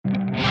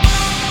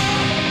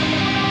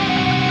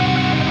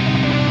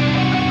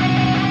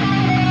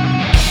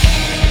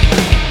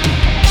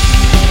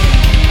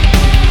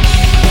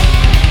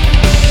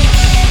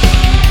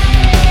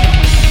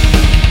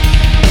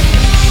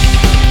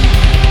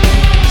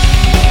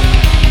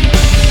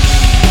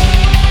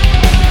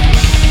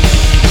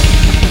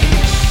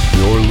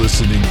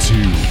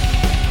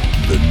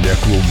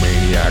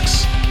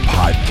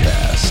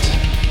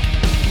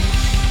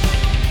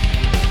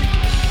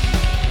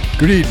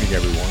Good evening,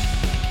 everyone.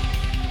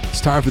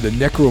 It's time for the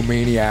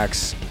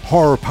Necromaniacs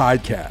Horror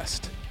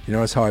Podcast. You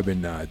notice how I've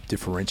been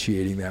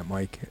differentiating that,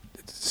 Mike?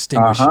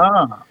 Distinguishing.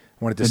 I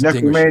want to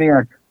distinguish. The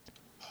Necromaniac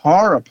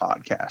Horror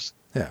Podcast.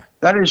 Yeah.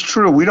 That is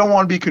true. We don't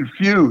want to be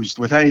confused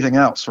with anything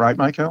else, right,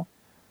 Michael?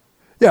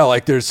 Yeah,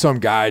 like there's some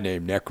guy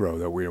named Necro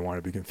that we don't want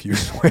to be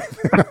confused with.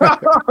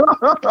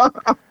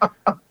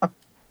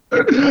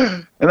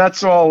 And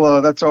that's all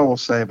we'll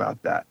say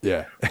about that.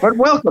 Yeah. But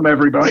welcome,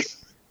 everybody,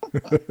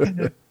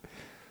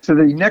 to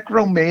the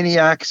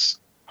Necromaniacs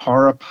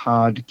Horror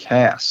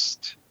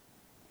Podcast.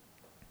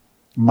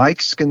 Mike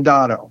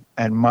Scandato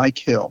and Mike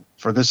Hill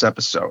for this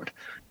episode.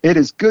 It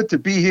is good to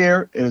be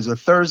here. It is a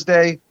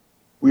Thursday.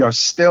 We are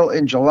still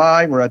in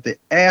July. We're at the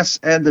ass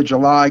end of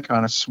July,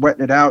 kind of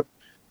sweating it out.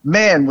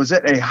 Man, was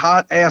it a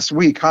hot-ass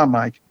week, huh,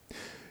 Mike?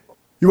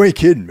 You ain't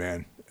kidding,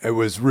 man. It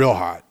was real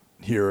hot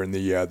here in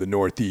the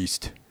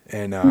Northeast.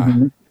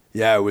 And,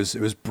 yeah, it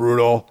was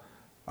brutal.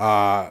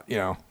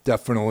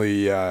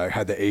 Definitely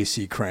had the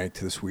AC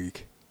cranked this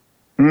week.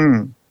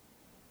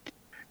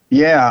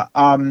 Yeah,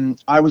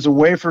 I was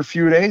away for a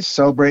few days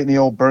celebrating the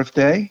old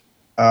birthday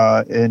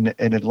in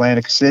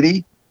Atlantic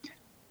City.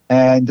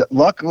 And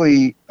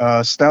luckily,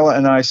 Stella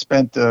and I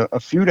spent a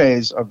few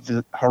days of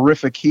the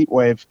horrific heat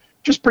wave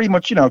just pretty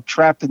much,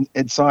 trapped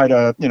inside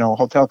a,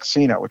 hotel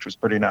casino, which was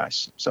pretty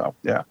nice. So,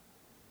 yeah.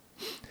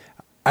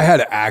 I had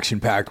an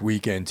action-packed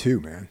weekend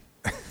too, man.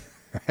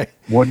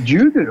 What did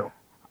you do?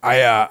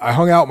 I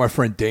hung out with my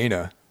friend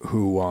Dana,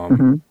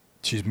 who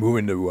she's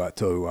moving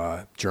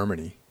to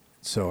Germany.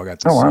 So I got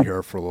to see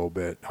her for a little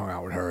bit, hung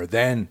out with her.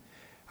 Then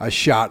I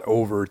shot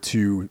over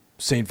to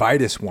St.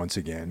 Vitus once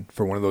again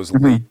for one of those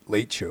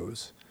late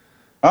shows.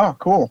 Oh,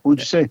 cool. Who'd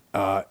you see?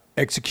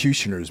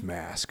 Executioner's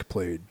Mask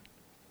played.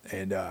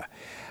 And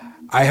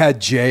I had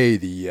Jay,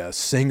 the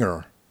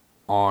singer,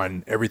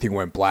 on Everything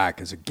Went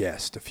Black as a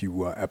guest a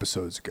few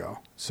episodes ago.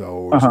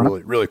 So it was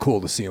really, really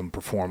cool to see him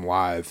perform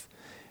live.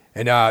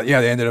 And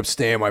they ended up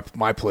staying at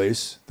my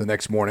place. The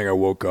next morning I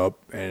woke up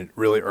and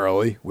really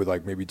early with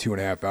like maybe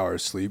 2.5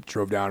 hours sleep,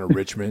 drove down to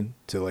Richmond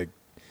to like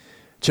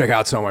check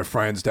out some of my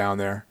friends down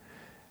there.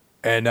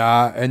 And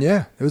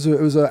yeah, it was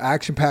an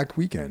action-packed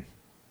weekend.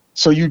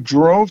 So you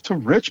drove to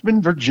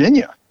Richmond,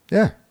 Virginia?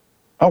 Yeah.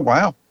 Oh,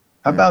 wow.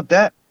 How about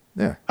that?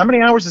 Yeah. How many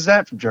hours is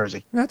that from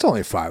Jersey? That's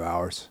only 5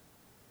 hours.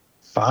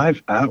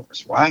 5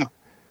 hours. Wow.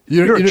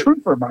 You're a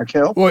trooper,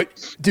 Michael. Well,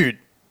 dude,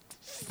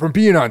 from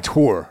being on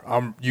tour,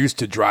 I'm used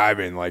to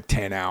driving like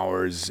 10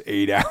 hours,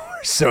 8 hours.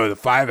 So the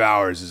 5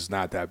 hours is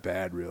not that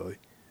bad, really.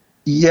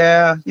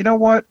 Yeah. You know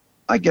what?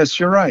 I guess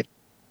you're right.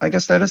 I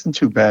guess that isn't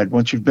too bad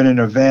once you've been in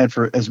a van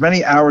for as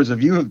many hours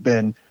as you have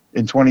been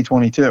in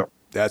 2022.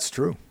 That's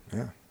true.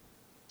 Yeah.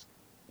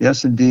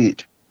 Yes,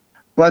 indeed.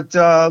 But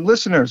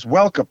listeners,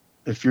 welcome.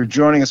 If you're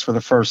joining us for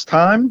the first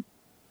time,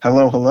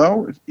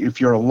 hello.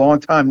 If you're a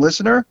long-time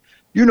listener,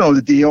 you know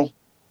the deal.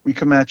 We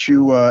come at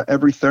you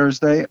every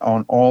Thursday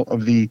on all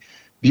of the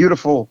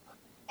beautiful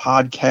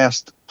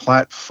podcast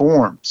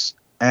platforms.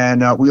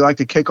 And we like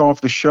to kick off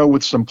the show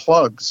with some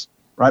plugs.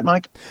 Right,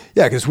 Mike?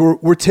 Yeah, because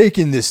we're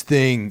taking this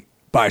thing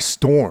by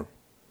storm.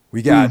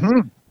 We got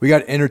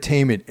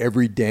entertainment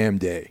every damn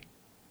day,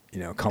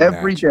 coming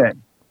every at you. day.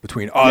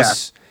 Between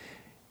us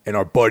and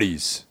our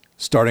buddies,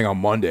 starting on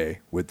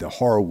Monday with the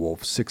Horror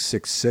Wolf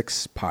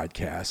 666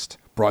 podcast,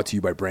 brought to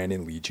you by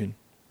Brandon Legion.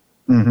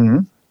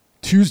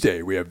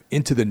 Tuesday, we have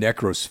Into the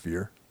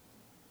Necrosphere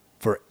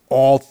for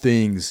all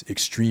things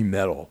extreme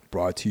metal,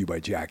 brought to you by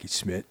Jackie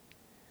Smith.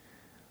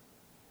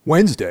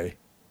 Wednesday,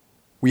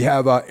 we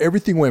have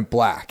Everything Went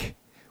Black,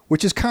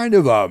 which is kind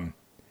of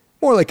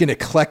more like an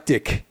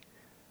eclectic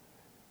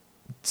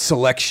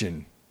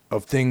selection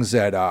of things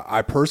that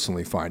I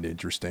personally find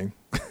interesting.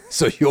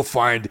 So you'll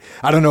find,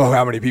 I don't know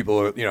how many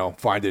people,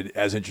 find it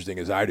as interesting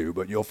as I do,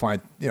 but you'll find,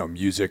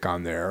 music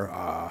on there,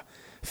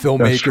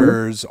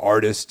 filmmakers,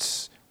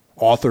 artists,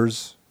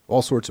 authors,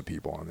 all sorts of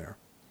people on there.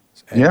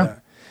 And,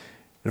 and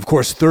of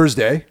course,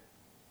 Thursday,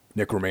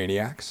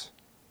 Necromaniacs.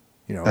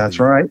 That's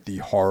right. The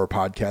horror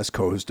podcast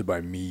co-hosted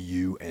by me,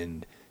 you,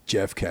 and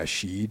Jeff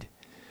Kashid.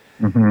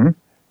 And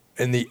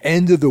the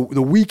end of the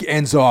week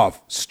ends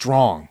off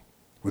strong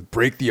with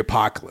Break the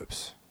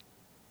Apocalypse.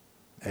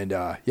 And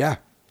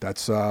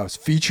that's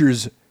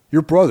features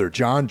your brother,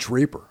 John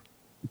Draper.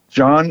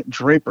 John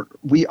Draper.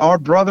 We are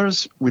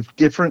brothers with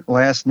different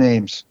last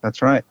names.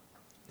 That's right.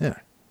 Yeah.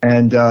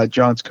 And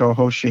John's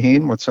co-host,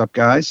 Shaheen. What's up,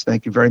 guys?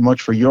 Thank you very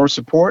much for your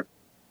support.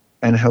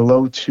 And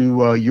hello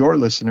to your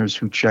listeners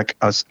who check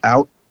us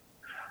out.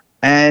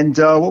 And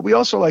what we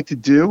also like to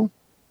do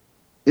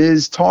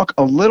is talk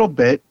a little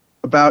bit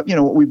about,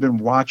 what we've been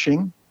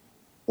watching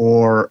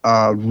or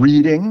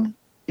reading,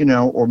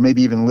 or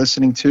maybe even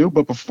listening to.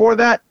 But before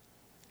that,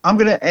 I'm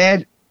going to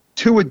add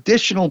 2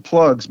 additional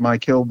plugs,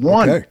 Mike Hill.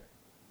 One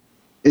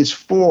is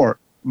for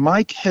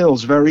Mike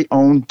Hill's very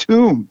own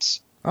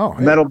Tombs,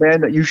 metal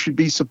band that you should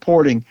be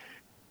supporting.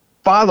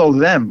 Follow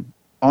them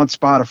on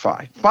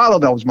Spotify. Follow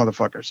those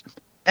motherfuckers.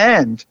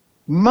 And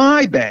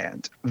my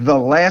band, The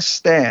Last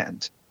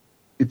Stand.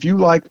 If you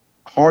like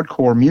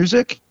hardcore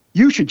music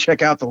you should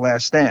check out The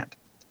Last Stand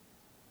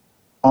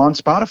on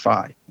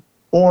Spotify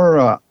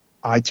or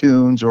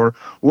iTunes or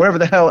wherever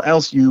the hell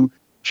else you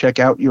check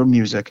out your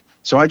music.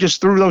 So I just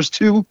threw those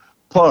two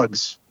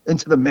plugs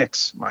into the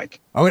mix, Mike.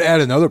 I'm going to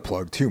add another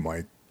plug too,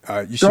 Mike.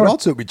 You should Sure.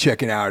 also be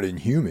checking out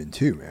Inhuman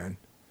too, man.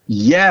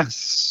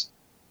 Yes.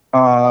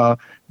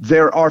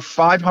 There are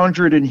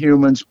 500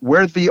 Inhumans.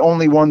 We're the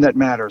only one that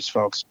matters,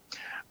 folks.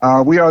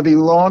 We are the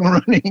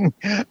long-running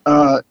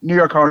New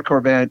York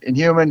hardcore band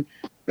Inhuman.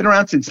 Been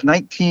around since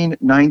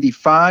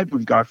 1995.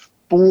 We've got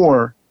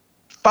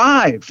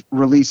 5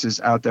 releases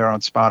out there on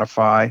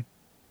Spotify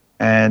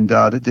and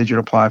the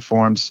digital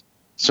platforms.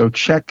 So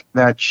check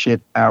that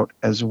shit out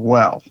as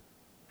well.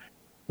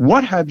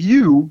 What have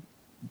you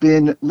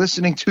been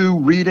listening to,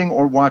 reading,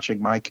 or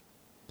watching, Mike?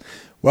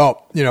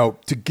 Well,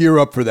 to gear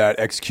up for that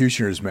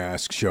Executioner's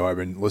Mask show, I've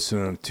been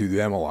listening to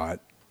them a lot.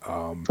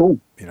 Cool.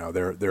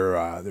 They're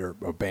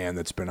a band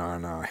that's been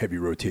on heavy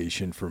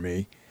rotation for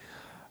me.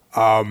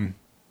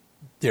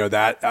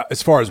 That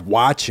as far as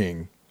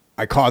watching,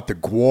 I caught the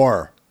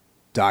Gwar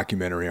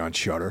documentary on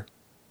Shudder.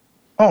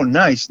 Oh,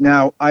 nice.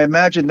 Now, I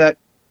imagine that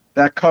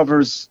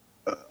covers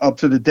up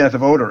to the death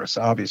of Odorous,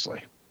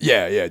 obviously.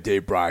 Yeah,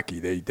 Dave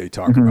Brockie. They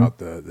talk about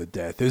the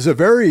death. There's a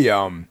very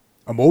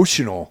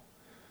emotional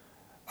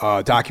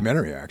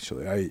documentary,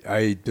 actually.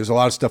 There's a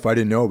lot of stuff I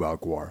didn't know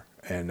about Gwar.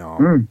 And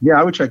yeah,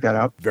 I would check that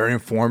out. Very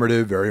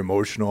informative, very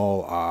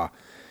emotional. A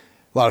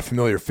lot of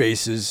familiar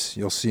faces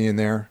you'll see in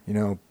there.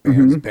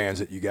 Bands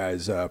that you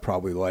guys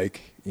probably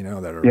like.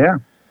 That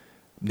are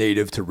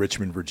native to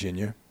Richmond,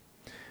 Virginia.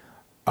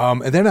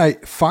 And then I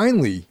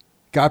finally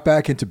got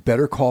back into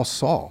Better Call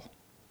Saul.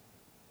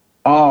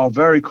 Oh,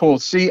 very cool.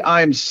 See,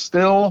 I'm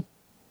still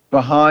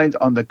behind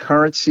on the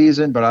current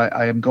season, but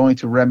I am going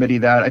to remedy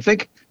that. I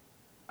think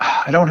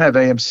I don't have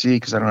AMC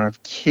because I don't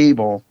have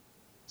cable.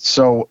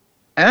 So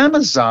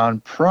Amazon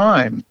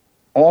Prime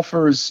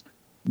offers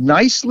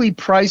nicely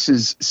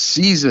prices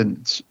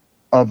seasons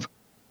of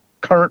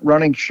current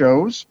running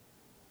shows.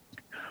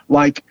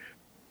 Like,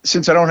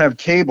 since I don't have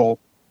cable,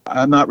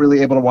 I'm not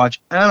really able to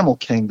watch Animal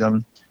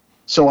Kingdom.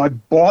 So I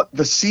bought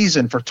the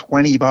season for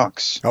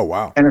 $20. Oh,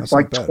 wow. And it's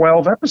like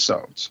 12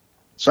 episodes.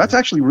 So that's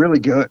actually really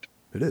good.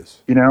 It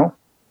is. And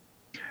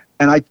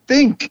I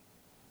think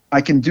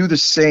I can do the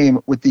same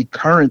with the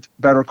current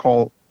Better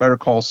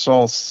Call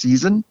Saul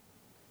season.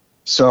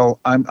 So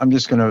I'm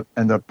just going to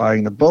end up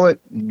buying the bullet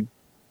and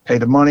pay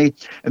the money.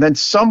 And then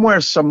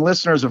somewhere, some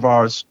listeners of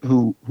ours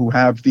who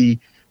have the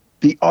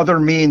other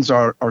means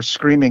are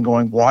screaming,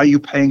 going, "Why are you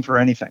paying for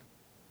anything?"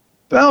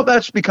 Well,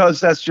 that's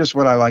because that's just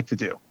what I like to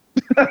do.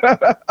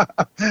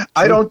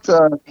 I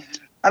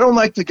don't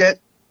like to get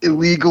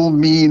illegal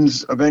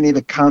means of any of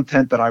the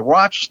content that I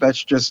watch.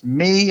 That's just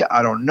me.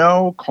 I don't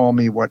know. Call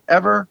me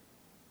whatever.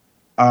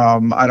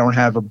 I don't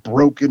have a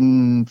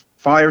broken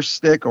Fire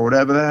Stick or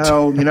whatever the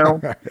hell,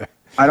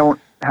 I don't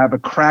have a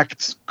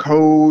cracked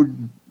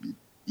code,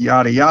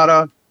 yada,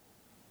 yada.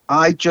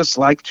 I just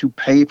like to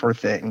pay for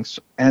things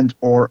and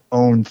or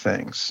own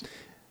things.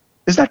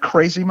 Is that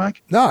crazy,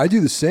 Mike? No, I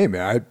do the same,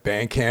 man. I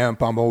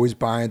Bandcamp. I'm always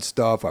buying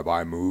stuff. I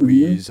buy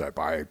movies. I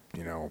buy,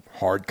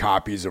 hard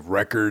copies of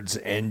records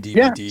and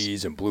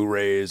DVDs and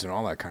Blu-rays and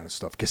all that kind of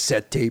stuff.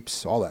 Cassette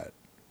tapes, all that.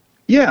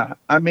 Yeah.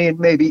 I mean,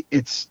 maybe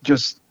it's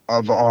just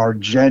of our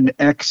Gen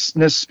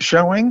X-ness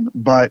showing,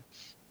 but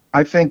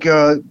I think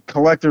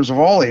collectors of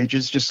all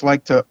ages just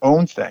like to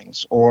own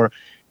things or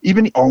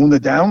even own the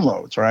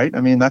downloads, right? I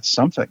mean, that's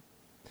something.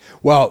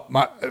 Well,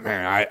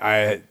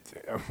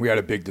 we had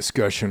a big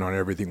discussion on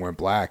Everything Went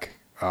Black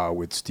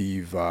with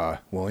Steve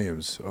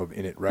Williams of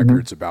In It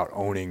Records about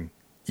owning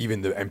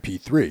even the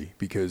MP3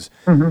 because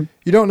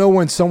you don't know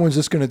when someone's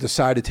just going to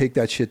decide to take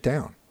that shit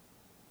down.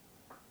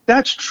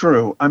 That's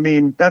true. I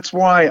mean, that's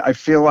why I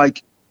feel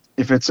like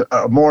if it's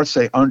a more,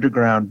 say,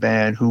 underground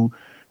band who,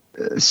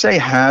 say,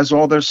 has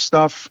all their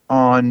stuff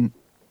on,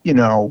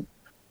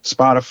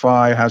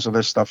 Spotify, has all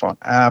their stuff on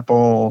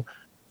Apple,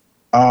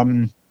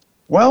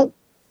 well,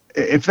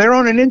 if they're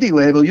on an indie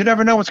label, you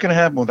never know what's going to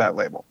happen with that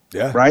label.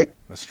 Yeah. Right?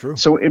 That's true.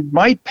 So it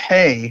might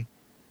pay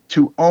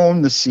to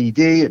own the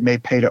CD. It may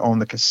pay to own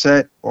the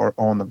cassette or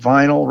own the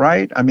vinyl,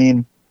 right? I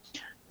mean,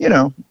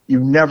 you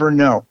never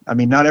know. I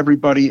mean, not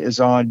everybody is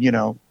on,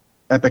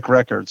 Epic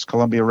Records,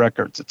 Columbia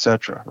Records,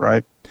 etc.,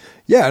 right?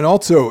 Yeah, and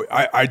also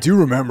I do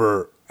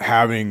remember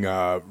having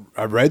I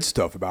read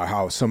stuff about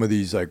how some of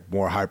these like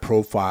more high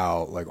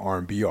profile like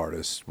R&B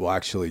artists will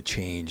actually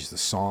change the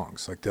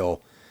songs. Like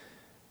they'll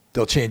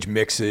change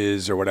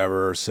mixes or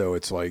whatever. So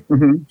it's like,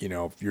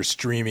 if you're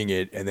streaming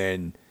it and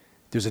then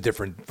there's a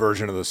different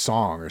version of the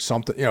song or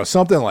something,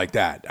 something like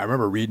that. I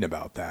remember reading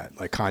about that,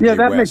 like Kanye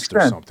West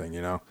or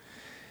something,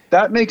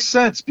 That makes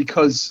sense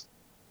because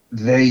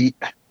they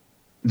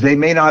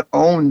may not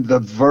own the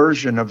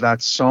version of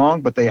that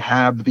song, but they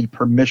have the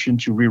permission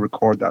to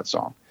re-record that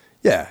song.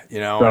 Yeah.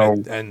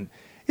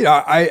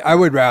 I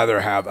would rather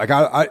have, like,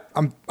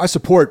 I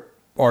support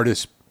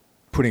artists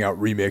putting out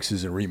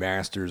remixes and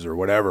remasters or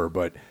whatever,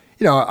 but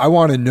I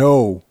want to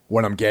know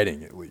what I'm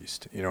getting at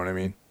least. You know what I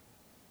mean?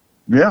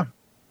 Yeah.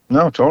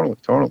 No, totally.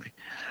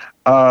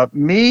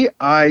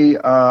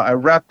 I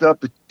wrapped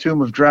up the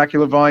Tomb of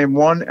Dracula Volume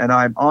 1, and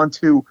I'm on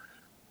to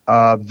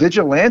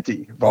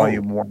Vigilante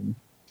Volume 1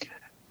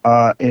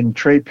 in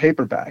trade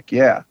paperback.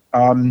 Yeah.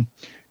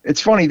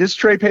 It's funny. This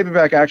trade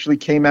paperback actually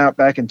came out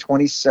back in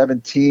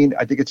 2017.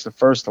 I think it's the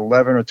first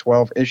 11 or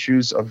 12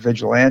 issues of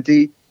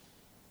Vigilante.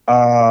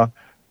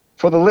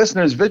 For the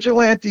listeners,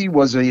 Vigilante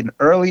was an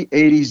early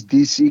 80s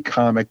DC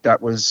comic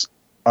that was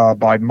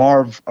by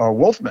Marv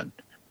Wolfman,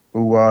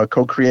 who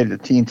co-created the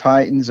Teen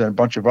Titans and a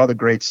bunch of other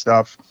great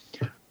stuff.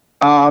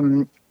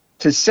 To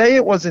say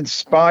it was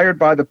inspired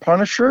by the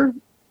Punisher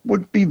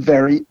would be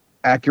very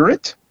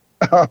accurate.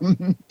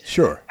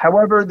 Sure.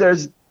 However,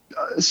 there's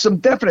some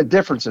definite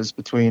differences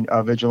between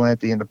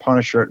Vigilante and the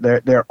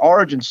Punisher. Their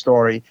origin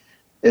story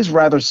is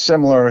rather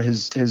similar.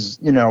 His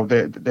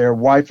their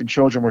wife and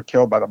children were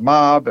killed by the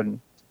mob and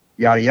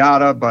yada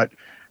yada. But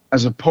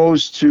as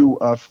opposed to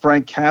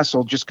Frank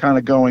Castle just kind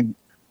of going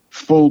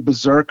full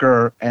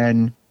berserker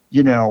and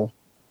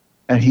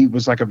he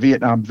was like a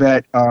Vietnam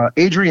vet.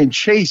 Adrian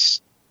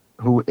Chase,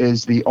 who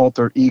is the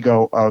alter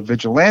ego of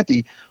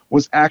Vigilante,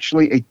 was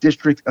actually a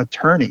district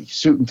attorney,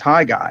 suit and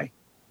tie guy,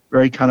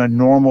 very kind of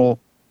normal,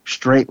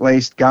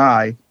 straight-laced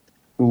guy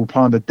who,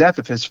 upon the death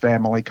of his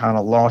family, kind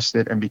of lost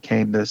it and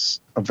became this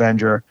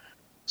Avenger.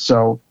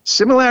 So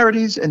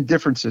similarities and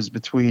differences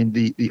between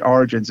the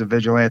origins of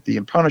Vigilante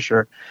and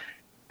Punisher.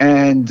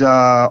 And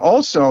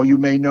also, you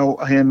may know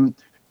him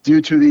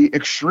due to the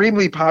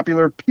extremely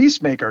popular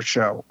Peacemaker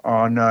show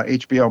on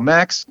HBO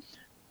Max.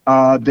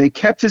 They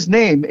kept his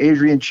name,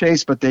 Adrian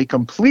Chase, but they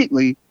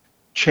completely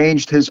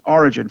changed his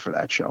origin for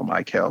that show,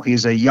 Mike Hill.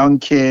 He's a young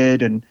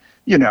kid, and,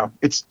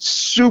 it's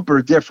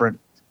super different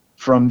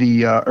from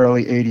the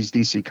early 80s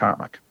DC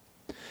comic.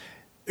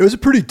 It was a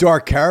pretty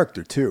dark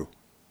character, too.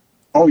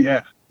 Oh,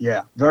 yeah.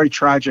 Yeah. Very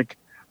tragic.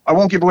 I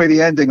won't give away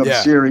the ending of the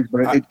series,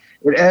 but it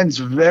ends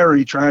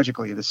very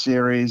tragically, the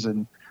series.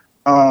 And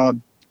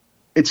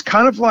it's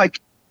kind of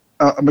like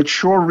a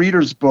mature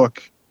reader's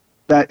book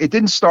that it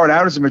didn't start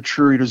out as a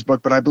mature reader's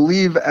book, but I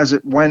believe as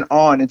it went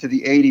on into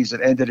the 80s,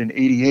 it ended in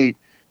 88,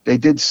 they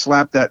did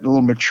slap that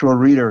little mature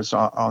readers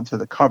onto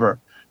the cover.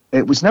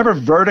 It was never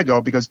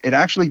Vertigo because it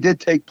actually did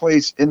take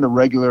place in the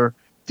regular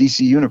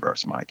DC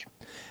universe, Mike.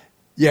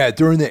 Yeah,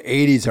 during the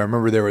 80s, I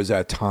remember there was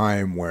that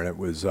time when it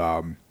was,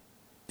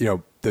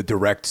 the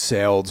direct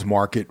sales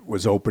market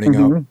was opening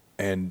up.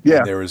 And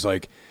there was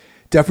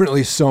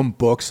definitely some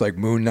books like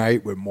Moon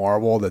Knight with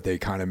Marvel that they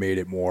kind of made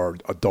it more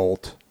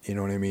adult. You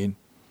know what I mean?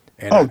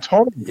 And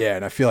totally. Yeah,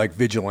 and I feel like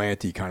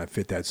Vigilante kind of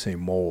fit that same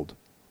mold.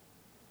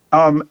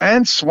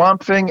 And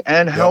Swamp Thing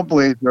and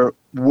Hellblazer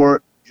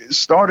were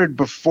started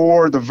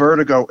before the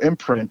Vertigo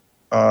imprint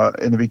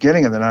in the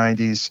beginning of the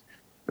 90s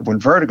when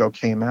Vertigo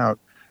came out.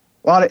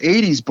 A lot of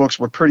 80s books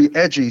were pretty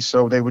edgy,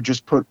 so they would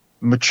just put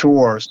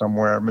mature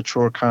somewhere,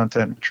 mature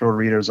content, mature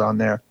readers on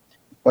there.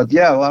 But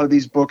yeah, a lot of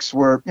these books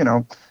were,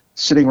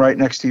 sitting right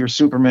next to your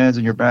Supermans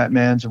and your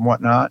Batmans and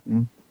whatnot.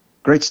 And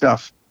great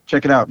stuff.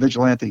 Check it out,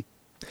 Vigilante.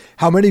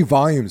 How many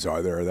volumes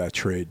are there of that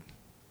trade?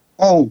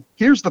 Oh,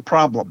 here's the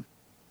problem.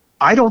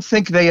 I don't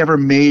think they ever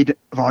made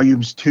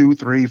volumes 2,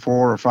 3,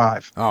 4, or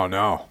 5. Oh,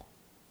 no.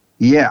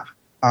 Yeah.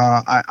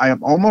 I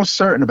am almost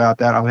certain about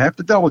that. I'll have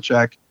to double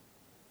check.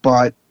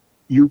 But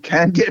you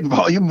can get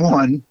volume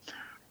 1.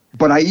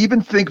 But I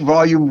even think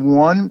volume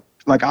 1,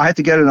 I had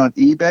to get it on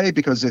eBay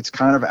because it's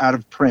kind of out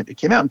of print. It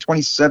came out in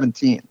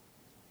 2017.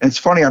 And it's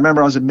funny. I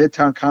remember I was at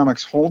Midtown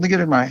Comics holding it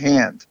in my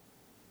hand.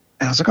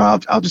 And I was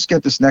like, I'll just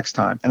get this next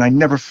time. And I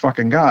never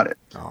fucking got it.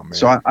 Oh, man.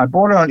 So I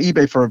bought it on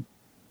eBay for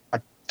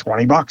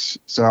 $20.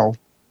 So,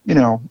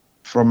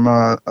 from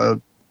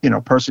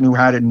a person who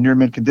had it in near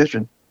mint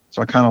condition.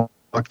 So I kind of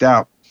lucked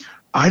out.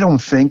 I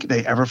don't think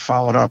they ever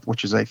followed up,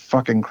 which is a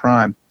fucking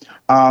crime.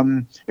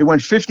 It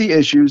went 50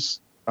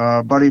 issues.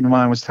 A buddy of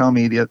mine was telling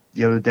me the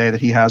other day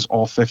that he has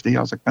all 50. I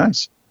was like,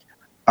 nice.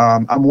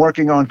 I'm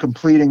working on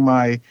completing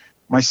my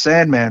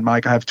Sandman,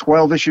 Mike. I have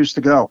 12 issues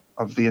to go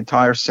of the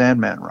entire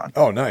Sandman run.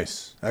 Oh,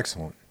 nice.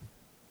 Excellent.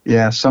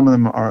 Yeah, some of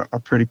them are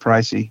pretty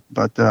pricey,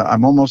 but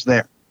I'm almost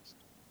there.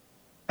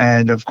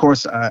 And, of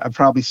course, I've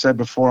probably said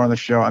before on the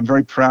show, I'm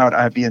very proud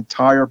I have the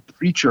entire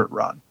Preacher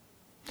run.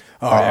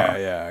 Oh,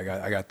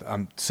 yeah. I got.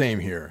 I'm same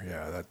here.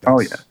 Yeah.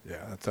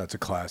 That's a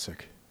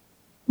classic.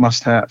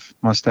 Must have.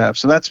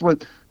 So that's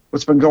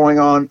what's been going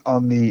on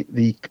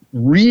the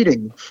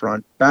reading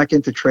front, back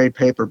into trade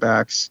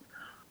paperbacks.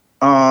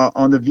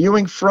 On the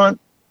viewing front,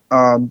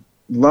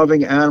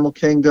 loving Animal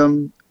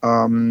Kingdom.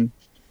 Talked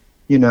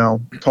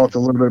a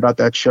little bit about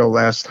that show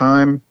last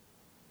time.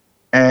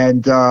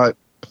 And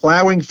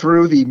plowing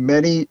through the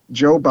many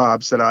Joe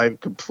Bobs that I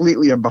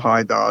completely am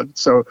behind on.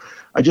 So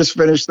I just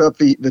finished up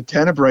the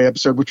Tenebrae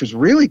episode, which was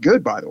really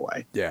good, by the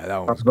way. Yeah,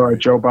 that was great.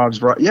 Joe Bob's.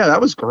 Yeah, that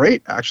was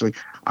great, actually.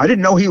 I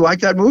didn't know he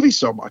liked that movie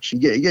so much. He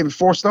gave it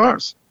 4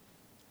 stars.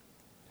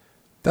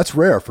 That's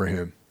rare for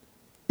him.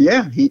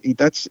 Yeah,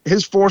 that's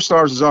his 4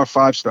 stars is our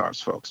 5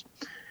 stars, folks.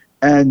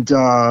 And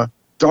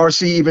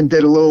Darcy even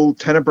did a little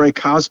Tenebrae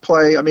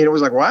cosplay. I mean, it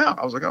was like, wow.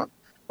 I was like, oh,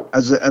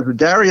 as a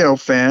Dario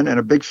fan and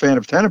a big fan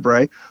of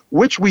Tenebrae,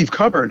 which we've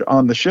covered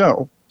on the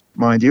show,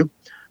 mind you.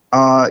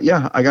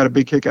 Yeah, I got a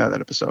big kick out of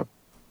that episode.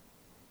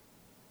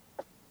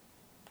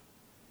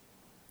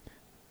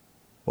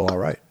 Well, all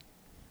right.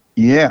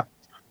 Yeah.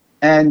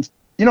 And,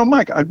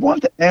 Mike, I'd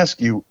want to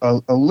ask you,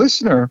 a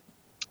listener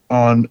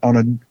not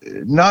on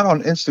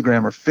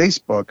Instagram or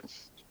Facebook,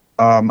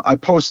 I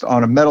post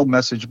on a metal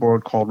message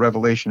board called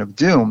Revelation of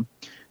Doom,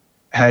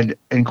 had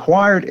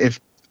inquired if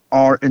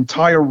our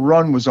entire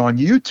run was on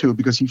YouTube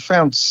because he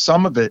found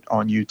some of it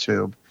on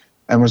YouTube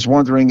and was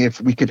wondering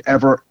if we could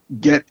ever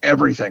get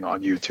everything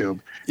on YouTube.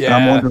 Yeah. And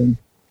I'm wondering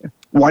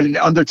what an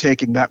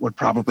undertaking that would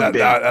probably be.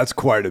 That's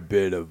quite a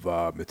bit of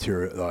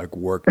material, like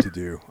work to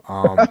do.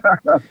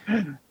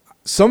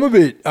 Some of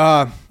it,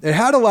 it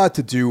had a lot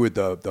to do with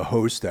the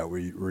host that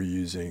we were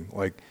using,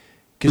 like,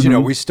 because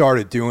we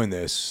started doing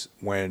this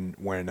when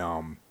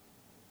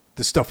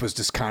the stuff was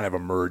just kind of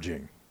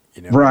emerging,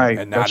 right?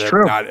 And that's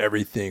true. Not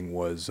everything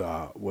was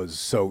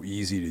so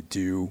easy to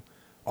do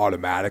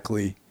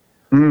automatically.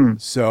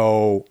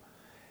 So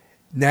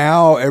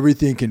now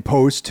everything can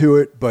post to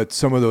it, but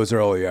some of those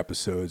early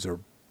episodes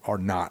are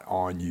not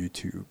on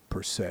YouTube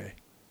per se.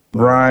 But,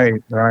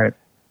 right.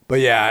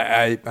 But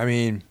yeah, I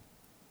mean,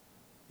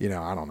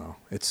 I don't know.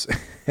 It's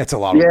a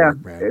lot of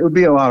work, man. It would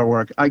be a lot of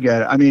work. I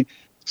get it. I mean,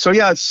 so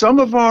yeah, some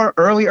of our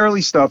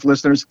early stuff,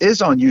 listeners,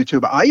 is on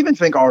YouTube. I even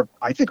think our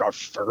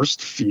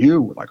first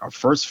few, like our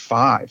first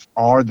 5,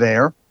 are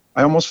there.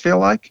 I almost feel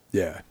like.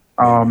 Yeah.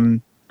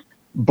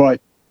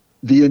 But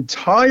the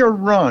entire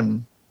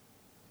run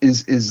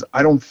is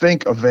I don't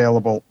think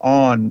available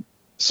on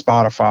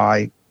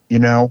Spotify.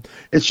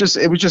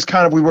 It was just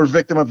kind of, we were a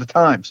victim of the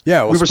times.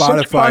 Yeah, well, we were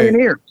such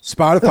pioneers.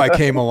 Spotify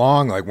came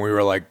along like when we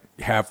were like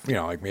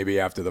like maybe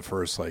after the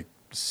first like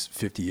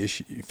 50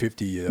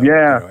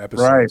 episodes.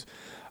 Right.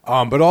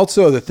 But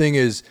also the thing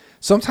is,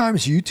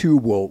 sometimes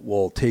YouTube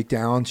will take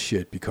down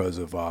shit because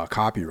of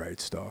copyright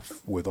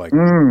stuff with like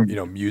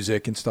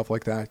music and stuff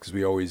like that, because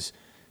we always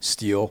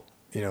steal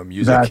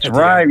music. That's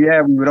right.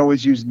 Yeah, we would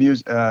always use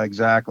music.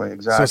 Exactly.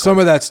 So some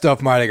of that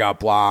stuff might have got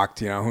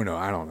blocked. Who knows?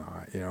 I don't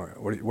know.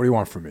 What do you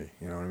want from me?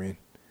 You know what I mean?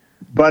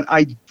 But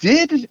I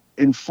did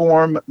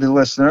inform the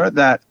listener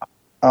that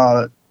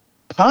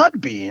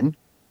Podbean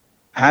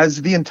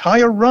has the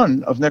entire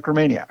run of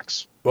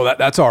Necromaniacs. Well,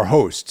 that's our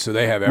host, so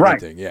they have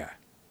everything. Right. Yeah.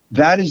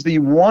 That is the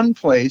one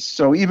place.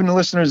 So even the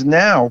listeners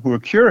now who are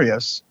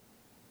curious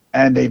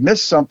and they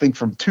missed something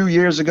from 2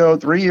 years ago,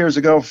 3 years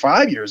ago,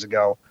 5 years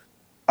ago,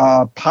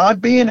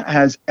 Podbean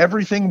has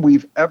everything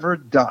we've ever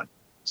done.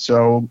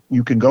 So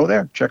you can go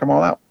there, check them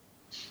all out.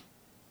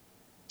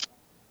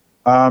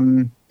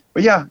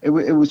 But yeah, it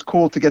was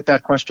cool to get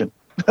that question.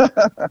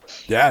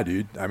 Yeah,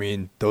 dude. I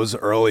mean, those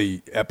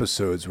early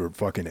episodes were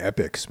fucking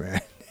epics,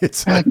 man.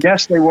 It's like,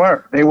 yes, they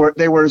were. They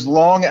were as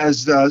long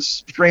as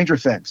Stranger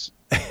Things,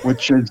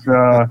 which is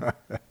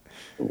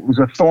was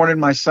a thorn in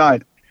my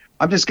side.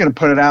 I'm just going to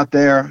put it out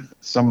there.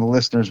 Some of the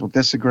listeners will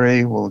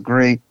disagree, will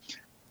agree.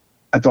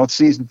 I thought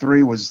season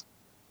 3 was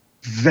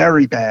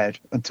very bad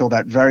until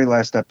that very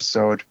last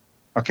episode.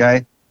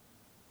 Okay,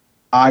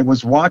 I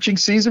was watching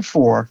season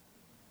 4.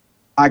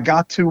 I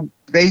got to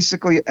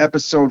basically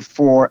episode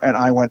 4, and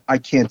I went, I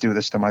can't do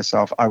this to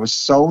myself. I was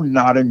so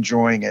not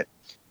enjoying it.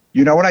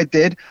 You know what I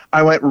did?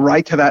 I went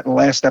right to that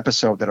last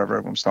episode that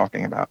everyone was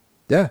talking about.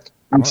 Yeah.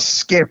 I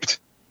skipped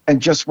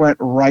and just went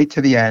right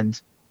to the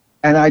end.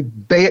 And I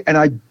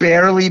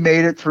barely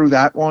made it through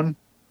that one.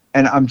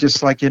 And I'm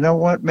just like, you know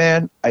what,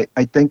 man? I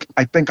think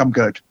I'm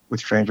good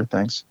with Stranger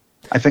Things.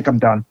 I think I'm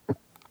done.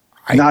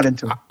 Not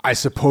into it. I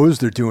suppose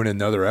they're doing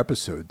another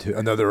episode too.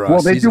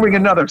 Well, they're doing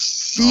another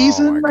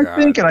season, I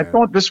think. And man. I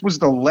thought this was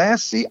the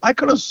last season. I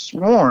could have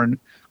sworn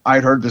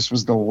I'd heard this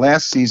was the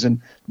last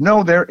season.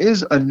 No, there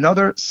is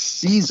another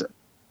season.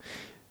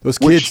 Those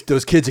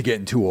kids are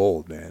getting too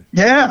old, man.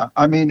 Yeah,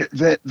 I mean,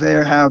 they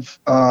have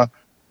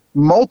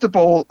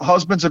multiple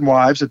husbands and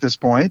wives at this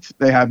point.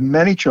 They have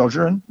many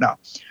children. No,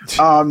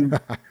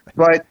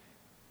 but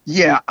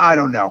yeah, I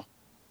don't know.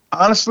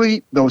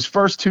 Honestly, those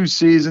first 2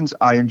 seasons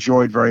I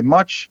enjoyed very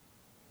much,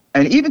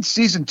 and even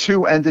season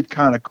 2 ended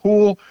kind of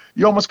cool.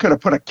 You almost could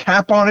have put a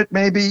cap on it,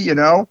 maybe,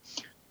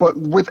 But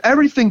with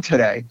everything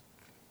today,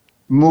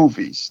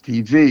 movies,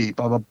 TV,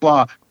 blah, blah,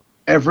 blah.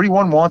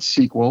 Everyone wants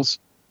sequels.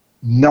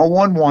 No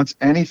one wants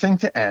anything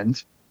to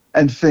end,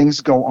 and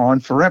things go on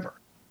forever.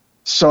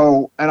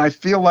 So, and I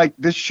feel like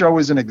this show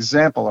is an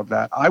example of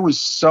that. I was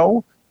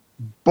so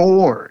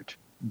bored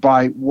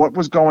by what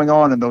was going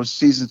on in those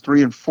seasons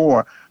 3 and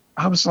 4.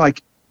 I was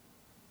like,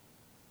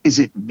 is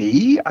it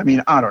me? I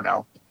mean, I don't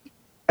know.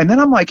 And then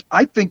I'm like,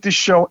 I think this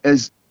show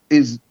is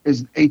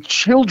a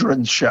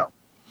children's show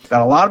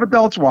that a lot of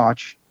adults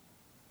watch.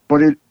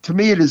 But to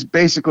me, it is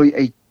basically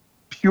a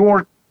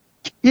pure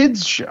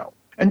kids show.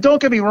 And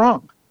don't get me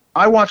wrong.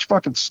 I watch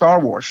fucking Star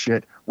Wars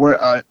shit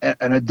where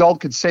an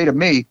adult could say to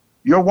me,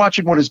 you're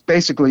watching what is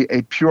basically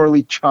a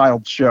purely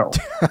child show.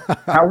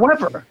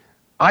 However,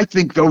 I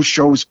think those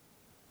shows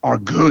are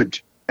good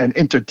and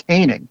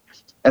entertaining,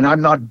 and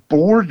I'm not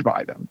bored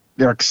by them.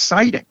 They're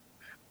exciting.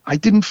 I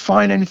didn't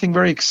find anything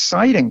very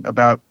exciting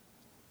about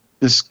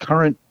this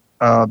current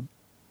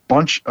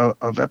bunch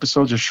of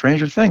episodes of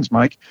Stranger Things,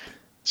 Mike.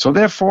 So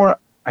therefore,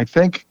 I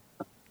think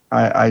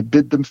I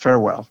bid them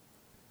farewell.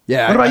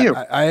 Yeah, what about you?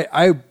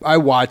 I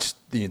watched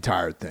the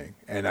entire thing,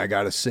 and I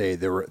got to say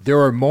there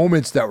were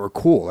moments that were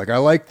cool. Like I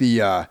like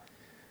the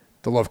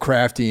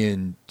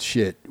Lovecraftian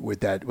shit with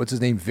that. What's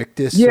his name,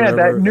 Victus? Yeah,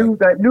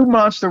 that new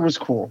monster was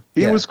cool.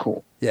 He was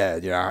cool.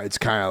 Yeah, it's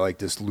kind of like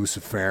this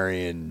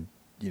Luciferian,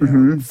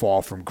 Mm-hmm.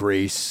 fall from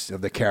grace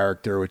of the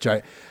character, which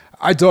I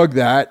dug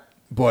that,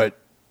 but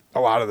a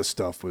lot of the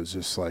stuff was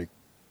just like,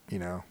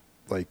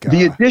 like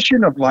the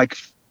addition of like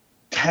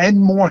 10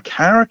 more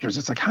characters.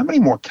 It's like, how many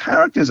more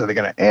characters are they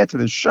going to add to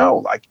the show?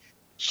 Like,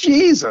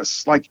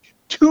 Jesus, like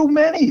too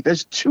many.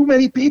 There's too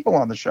many people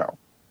on the show.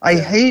 I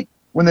hate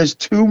when there's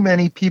too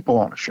many people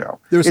on a show.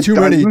 There's too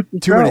many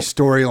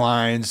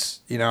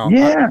storylines,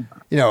 Yeah.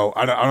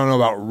 I don't know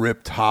about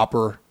Ripped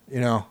Hopper,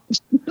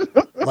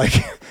 like,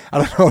 I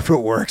don't know if it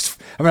works.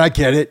 I mean, I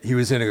get it. He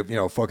was in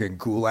a, fucking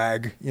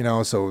gulag,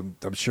 so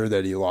I'm sure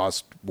that he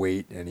lost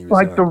weight and he was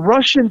like the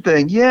Russian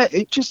thing. Yeah.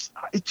 It just,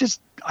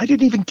 I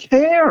didn't even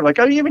care. Like,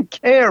 I didn't even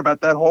care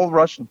about that whole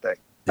Russian thing.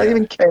 I didn't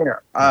even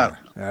care.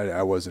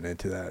 I wasn't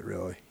into that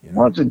really.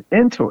 Wasn't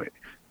into it.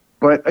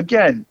 But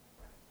again,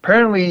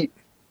 apparently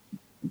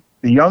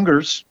the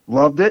youngers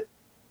loved it,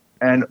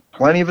 and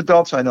plenty of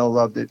adults I know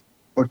loved it.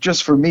 But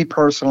just for me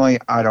personally,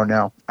 I don't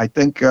know. I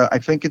think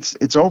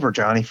it's over,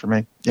 Johnny, for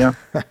me. Yeah,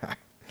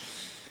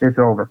 it's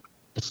over.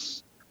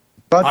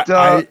 But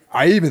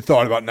I even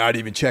thought about not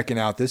even checking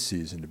out this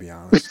season, to be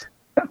honest.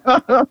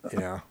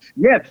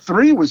 Yeah,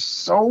 3 was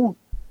so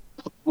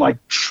like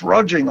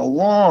trudging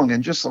along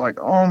and just like,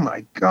 oh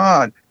my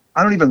God,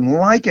 I don't even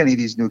like any of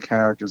these new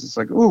characters. It's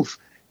like, oof.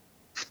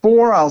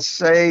 4, I'll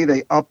say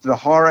they upped the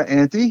horror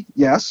ante.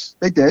 Yes,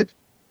 they did.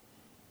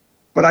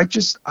 But I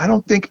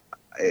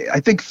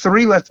think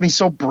 3 left me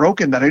so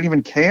broken that I didn't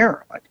even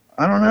care. Like,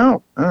 I don't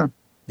know.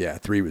 Yeah,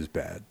 3 was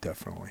bad,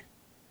 definitely.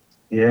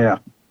 Yeah.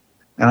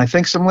 And I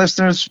think some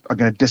listeners are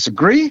going to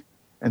disagree,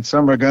 and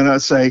some are going to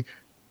say,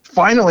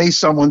 finally,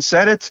 someone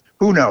said it.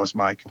 Who knows,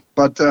 Mike?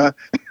 But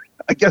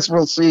I guess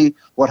we'll see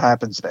what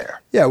happens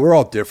there. Yeah, we're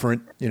all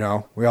different. We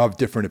all have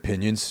different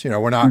opinions.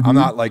 We're not. Mm-hmm. I'm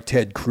not like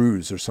Ted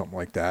Cruz or something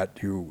like that,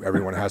 who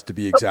everyone has to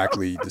be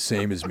exactly the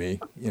same as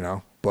me.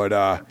 But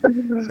oh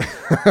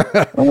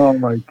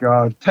my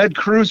God, Ted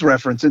Cruz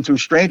reference into a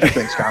Stranger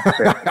Things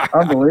conversation.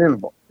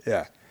 Unbelievable.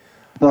 Yeah.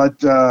 But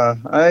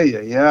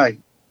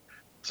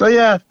so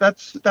yeah,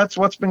 that's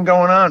what's been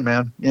going on,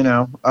 man.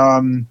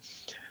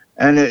 And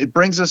it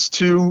brings us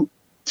to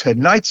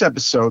tonight's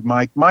episode,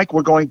 Mike. Mike,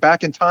 we're going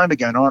back in time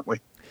again, aren't we?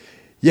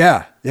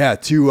 Yeah,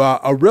 to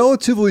a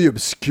relatively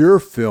obscure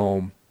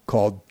film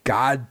called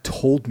God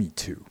Told Me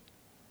To.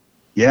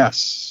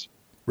 Yes.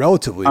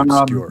 Relatively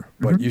obscure,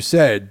 but mm-hmm. you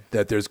said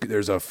that there's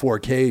a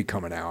 4K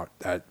coming out,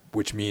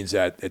 which means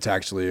that it's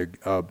actually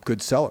a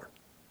good seller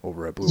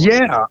over at Blue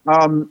Underground.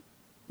 Yeah.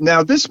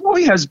 Now this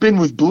movie has been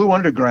with Blue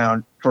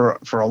Underground for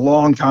a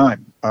long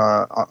time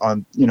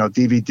on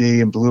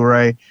DVD and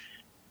Blu-ray.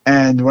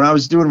 And when I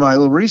was doing my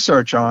little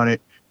research on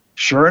it,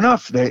 sure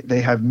enough,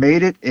 they have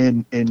made it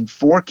in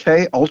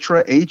 4K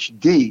Ultra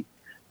HD.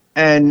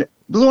 And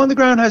Blue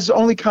Underground has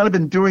only kind of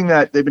been doing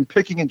that. They've been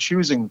picking and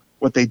choosing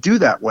what they do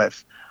that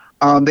with.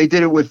 They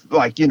did it with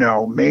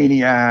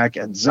Maniac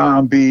and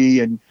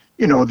Zombie and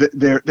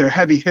their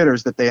heavy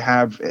hitters that they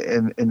have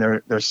in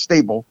their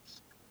stable.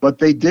 But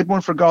they did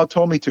one for God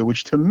Told Me To,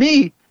 which to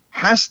me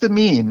has to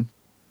mean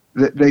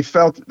that they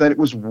felt that it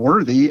was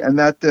worthy and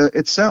that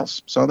it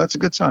sells. So that's a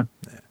good sign.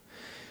 Yeah.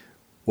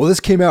 Well, this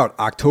came out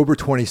October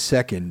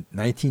 22nd,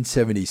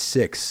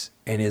 1976,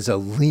 and is a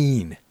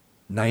lean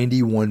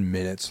 91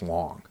 minutes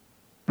long.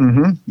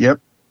 Mm-hmm.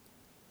 Yep.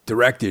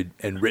 Directed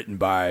and written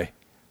by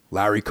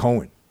Larry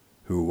Cohen,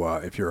 who,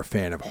 if you're a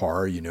fan of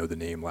horror, you know the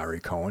name Larry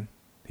Cohen.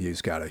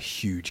 He's got a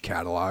huge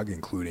catalog,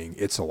 including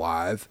It's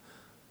Alive,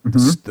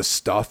 mm-hmm. The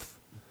Stuff,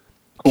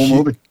 cool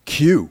movie.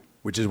 Q,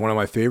 which is one of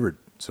my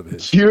favorites of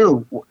his.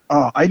 Q.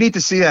 Oh, I need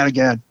to see that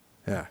again.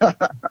 Yeah.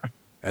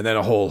 And then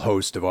a whole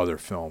host of other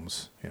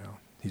films.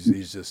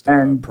 He's just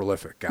a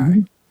prolific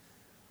guy.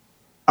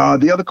 Mm-hmm.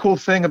 The other cool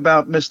thing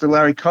about Mr.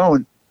 Larry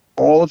Cohen,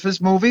 all of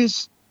his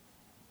movies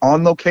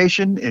on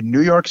location in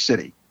New York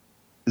City.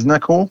 Isn't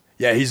that cool?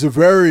 Yeah, he's a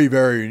very,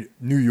 very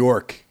New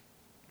York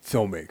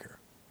filmmaker.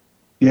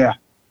 Yeah,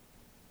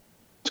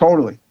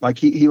 totally. Like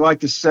he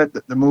liked to set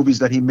the movies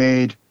that he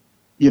made,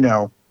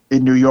 in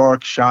New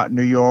York, shot in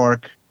New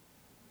York.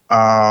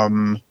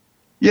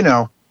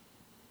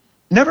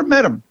 Never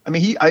met him. I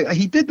mean,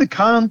 he did the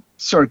con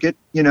circuit.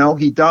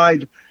 He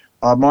died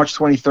March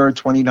 23rd,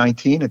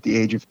 2019 at the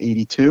age of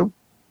 82.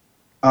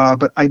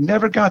 But I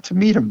never got to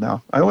meet him,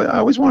 though. I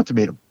always wanted to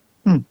meet him.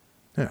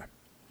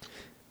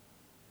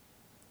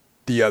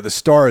 Yeah. The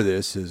star of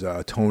this is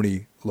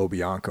Tony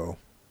LoBianco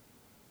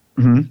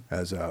mm-hmm.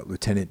 as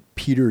Lieutenant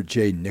Peter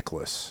J.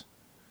 Nicholas.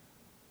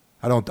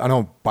 I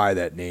don't buy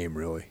that name,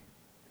 really.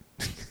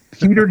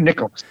 Peter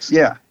Nicholas.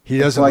 Yeah. He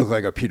doesn't look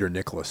like a Peter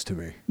Nicholas to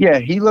me. Yeah,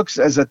 he looks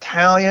as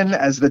Italian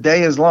as the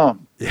day is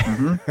long. Yeah.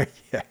 Mm-hmm.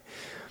 Yeah.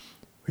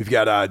 We've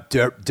got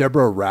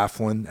Deborah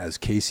Rafflin as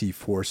Casey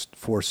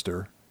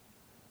Forster,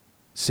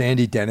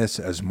 Sandy Dennis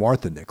as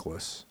Martha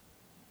Nicholas,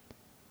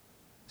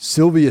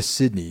 Sylvia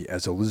Sidney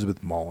as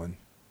Elizabeth Mullen,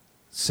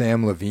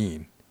 Sam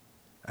Levine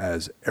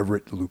as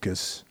Everett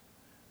Lucas,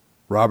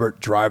 Robert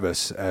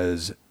Drivas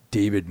as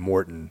David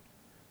Morton,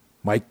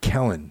 Mike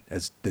Kellen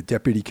as the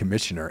Deputy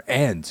Commissioner,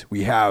 and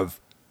we have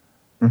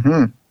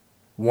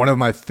one of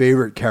my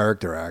favorite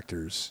character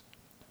actors,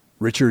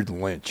 Richard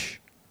Lynch,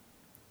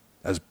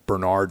 as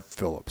Bernard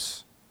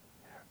Phillips.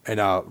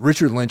 And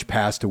Richard Lynch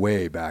passed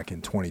away back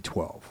in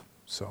 2012.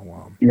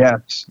 So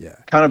yes, yeah,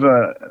 kind of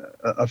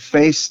a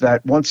face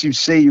that once you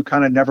see, you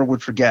kind of never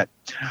would forget.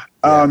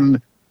 Yeah.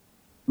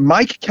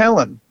 Mike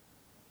Kellen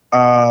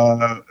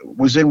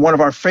was in one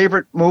of our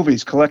favorite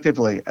movies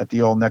collectively at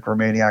the old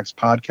Necromaniacs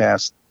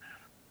podcast.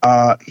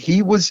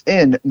 He was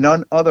in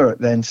none other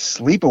than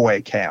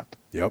Sleepaway Camp.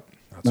 Yep,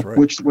 that's right.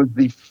 Which was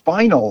the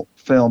final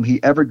film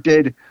he ever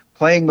did,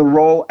 playing the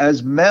role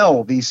as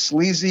Mel, the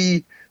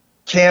sleazy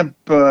camp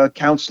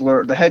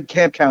counselor, the head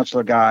camp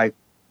counselor guy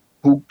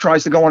who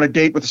tries to go on a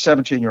date with a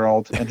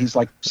 17-year-old, and he's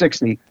like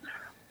 60.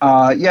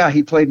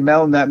 He played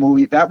Mel in that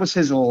movie. That was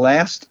his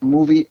last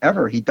movie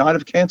ever. He died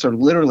of cancer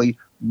literally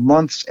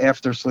months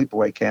after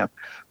Sleepaway Camp.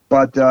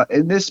 But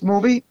in this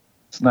movie,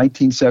 it's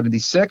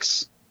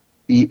 1976.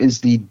 He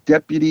is the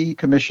deputy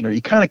commissioner.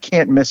 You kind of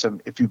can't miss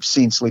him if you've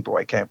seen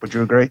Sleepaway Camp. Would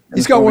you agree?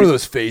 He's got one of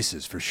those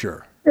faces for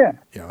sure. Yeah,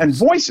 you know, and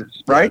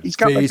voices, right? Yeah, he's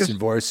got face like and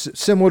voice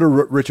similar to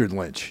Richard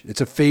Lynch.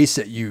 It's a face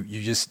that you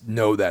just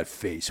know that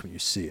face when you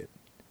see it.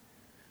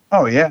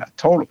 Oh yeah,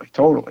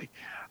 totally.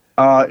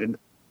 Long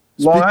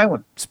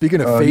Island.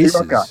 Speaking of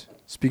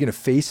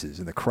faces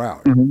in the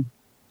crowd,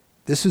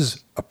 this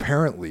is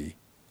apparently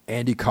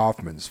Andy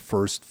Kaufman's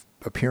first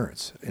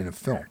appearance in a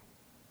film.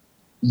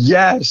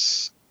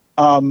 Yes.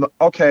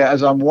 Okay,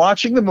 as I'm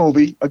watching the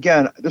movie,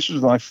 again, this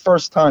was my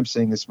first time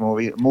seeing this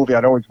movie, a movie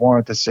I'd always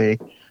wanted to see.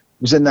 It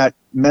was in that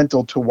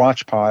mental to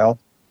watch pile.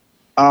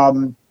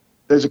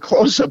 There's a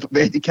close-up of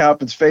Andy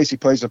Kaufman's face. He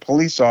plays a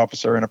police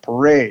officer in a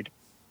parade.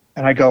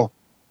 And I go,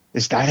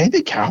 is that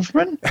Andy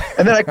Kaufman?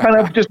 And then I kind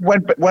of just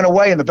went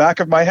away in the back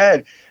of my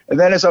head. And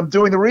then as I'm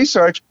doing the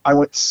research, I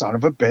went, son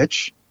of a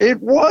bitch, it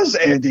was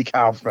Andy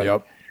Kaufman.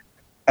 Yep.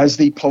 As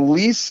the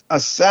police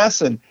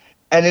assassin.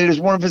 And it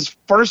is one of his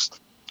first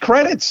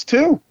credits,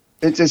 too.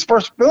 It's his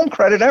first film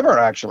credit ever,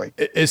 actually.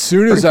 As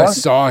soon as I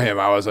saw him,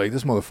 I was like,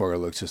 this motherfucker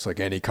looks just like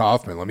Andy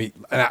Kaufman. And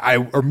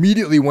I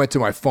immediately went to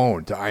my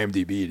phone, to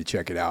IMDb, to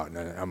check it out. And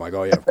I'm like,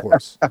 oh, yeah, of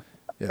course.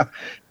 Yeah.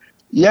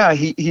 Yeah,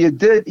 he had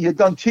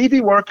done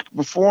TV work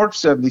before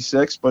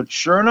 76, but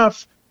sure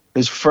enough,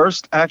 his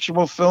first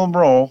actual film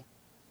role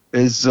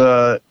is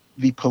the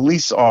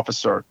police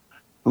officer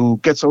who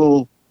gets a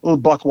little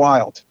buck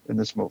wild in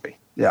this movie.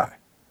 Yeah.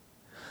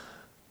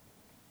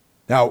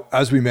 Now,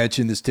 as we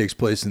mentioned, this takes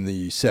place in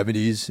the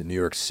 70s in New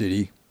York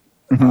City.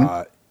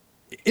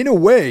 In a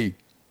way,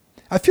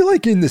 I feel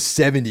like in the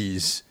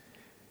 70s,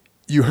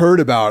 you heard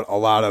about a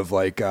lot of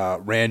like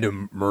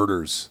random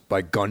murders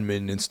by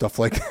gunmen and stuff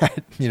like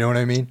that. You know what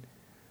I mean?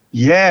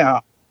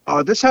 Yeah.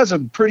 This has a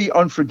pretty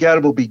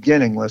unforgettable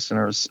beginning,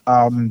 listeners.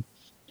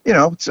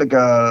 It's like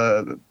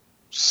a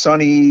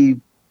sunny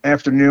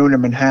afternoon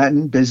in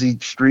Manhattan, busy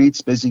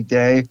streets, busy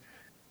day.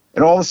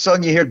 And all of a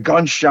sudden you hear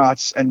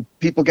gunshots and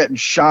people getting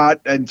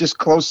shot and just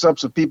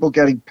close-ups of people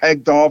getting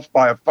pegged off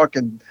by a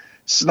fucking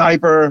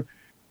sniper.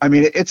 I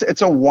mean,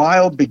 it's a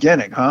wild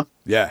beginning, huh?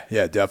 Yeah,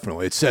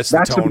 definitely. It sets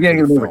That's the tone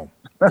beginning for the of film.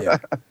 Yeah.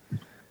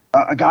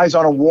 A guy's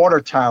on a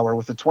water tower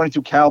with a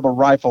 .22 caliber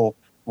rifle,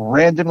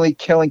 randomly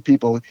killing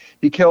people.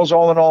 He kills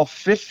all in all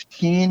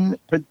 15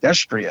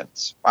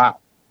 pedestrians. Wow,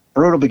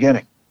 brutal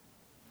beginning.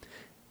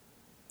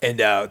 And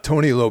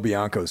Tony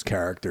LoBianco's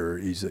character,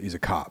 he's a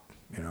cop.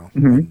 You know,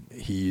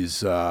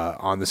 he's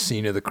on the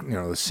scene of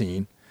the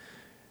scene.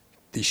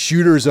 The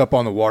shooter's up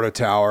on the water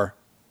tower,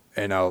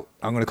 and I'm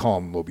going to call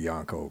him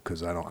LoBianco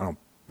because I don't.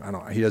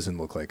 He doesn't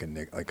look like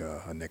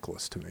a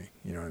Nicholas to me.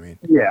 You know what I mean?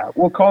 Yeah,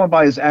 we'll call him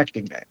by his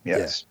acting name.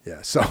 Yes.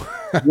 Yeah.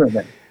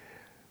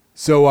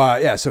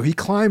 So he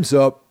climbs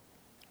up.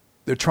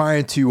 They're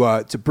trying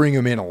to bring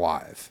him in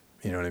alive.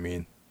 You know what I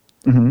mean?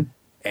 Mm-hmm.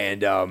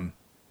 And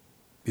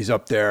he's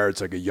up there.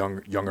 It's like a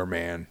younger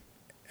man,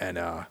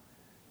 and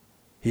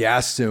he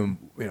asks him,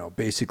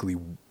 basically,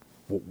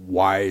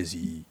 why is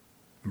he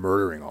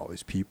murdering all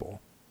these people?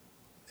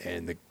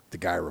 And the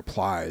guy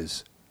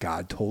replies,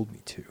 God told me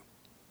to.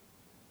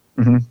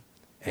 Mm-hmm.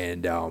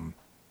 And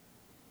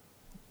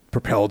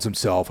propels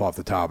himself off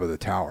the top of the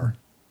tower.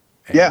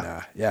 And,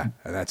 and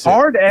that's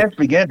hard ass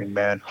beginning,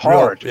 man.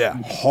 Hard.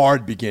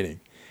 Hard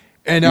beginning.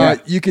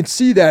 And you can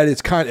see that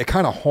it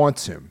kind of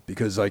haunts him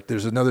because like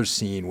there's another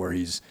scene where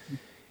he's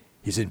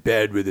in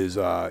bed with his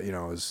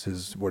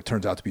his what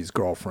turns out to be his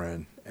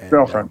girlfriend.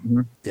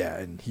 And, yeah,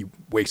 and he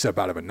wakes up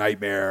out of a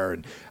nightmare,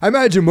 and I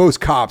imagine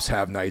most cops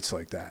have nights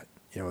like that.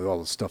 With all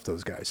the stuff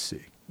those guys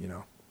see.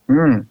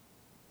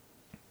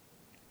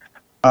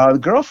 The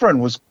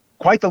girlfriend was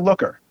quite the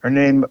looker. Her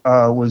name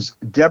was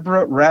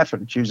Deborah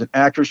Raffin. She was an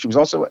actress. She was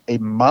also a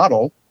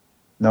model.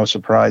 No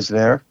surprise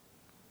there.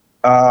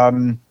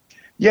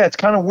 Yeah, it's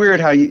kind of weird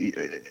how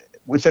you,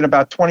 within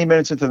about 20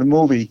 minutes into the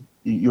movie,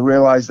 you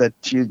realize that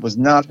she was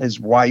not his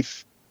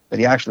wife, that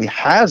he actually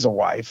has a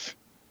wife.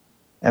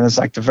 And it's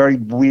like the very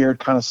weird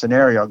kind of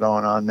scenario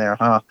going on there,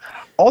 huh?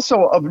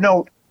 Also of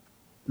note,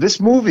 this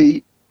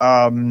movie,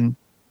 in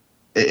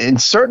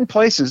certain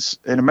places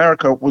in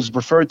America, was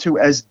referred to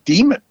as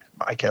Demon,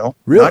 Michael.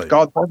 Really? Not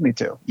God Told Me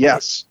To.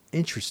 Yes.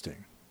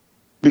 Interesting.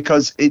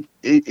 Because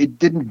it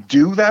didn't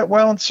do that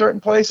well in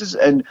certain places.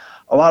 And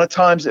a lot of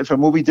times, if a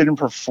movie didn't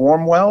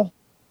perform well,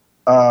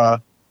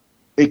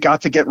 it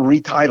got to get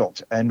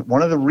retitled. And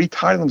one of the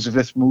retitling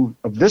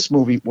of this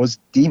movie was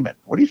Demon.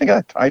 What do you think of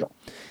that title?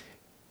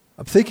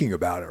 I'm thinking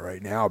about it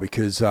right now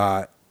because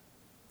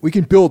we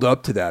can build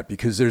up to that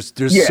because there's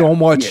Yeah, so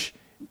much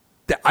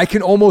that I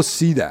can almost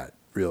see that,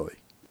 really.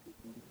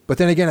 But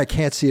then again, I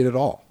can't see it at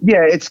all.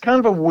 Yeah, it's kind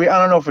of a weird, I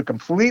don't know if it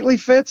completely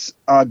fits.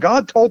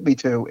 God Told Me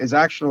To is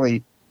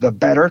actually the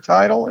better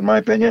title, in my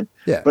opinion.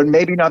 Yeah. But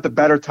maybe not the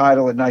better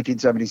title in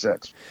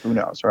 1976. Who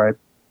knows, right?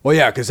 Well,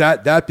 yeah, because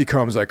that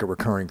becomes like a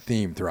recurring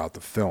theme throughout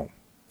the film.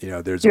 You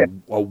know, there's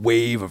a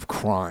wave of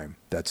crime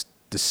that's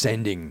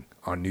descending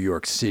on New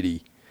York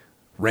City,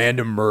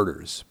 random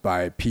murders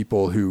by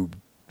people who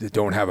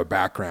don't have a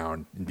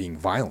background in being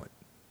violent.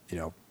 You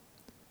know,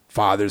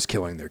 fathers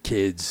killing their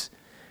kids.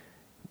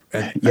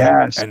 And,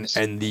 Yes.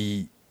 and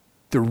the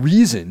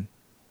reason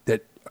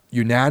that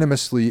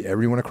unanimously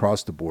everyone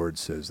across the board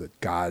says that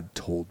God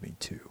told me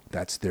to.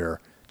 That's their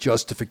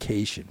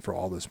justification for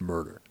all this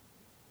murder.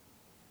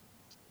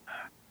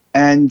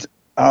 And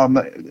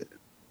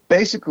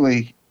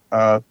basically,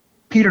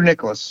 Peter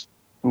Nicholas,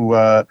 who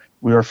we're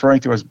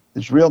referring to as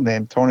his real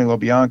name, Tony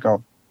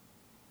LoBianco,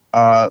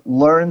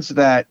 learns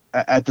that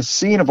at the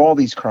scene of all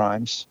these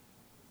crimes,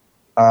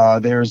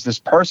 there's this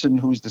person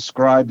who's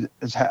described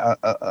as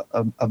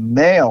a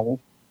male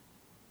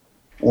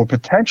or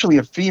potentially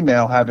a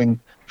female having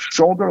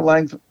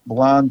shoulder-length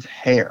blonde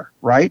hair,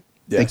 right?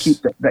 Yes.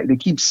 They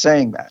keep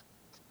saying that.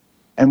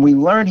 And we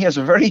learn he has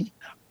a very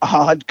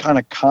odd kind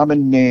of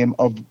common name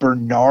of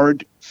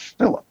Bernard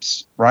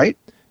Phillips, right?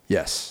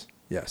 Yes.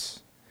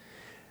 Yes.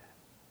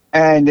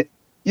 And,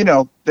 you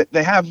know,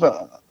 they have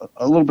a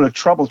little bit of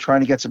trouble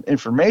trying to get some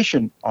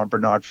information on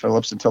Bernard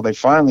Phillips until they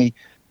finally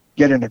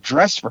get an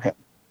address for him.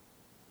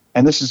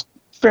 And this is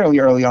fairly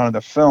early on in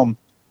the film.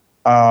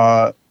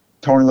 Tony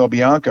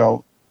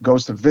LoBianco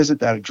goes to visit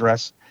that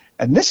address.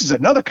 And this is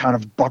another kind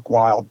of buck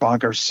wild,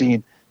 bonkers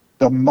scene.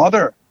 The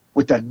mother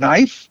with the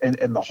knife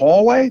in the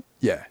hallway,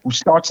 Yeah. who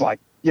starts like,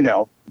 you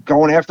know,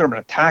 going after him and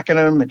attacking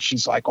him. And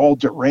she's like all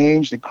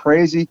deranged and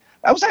crazy.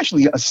 That was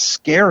actually a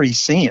scary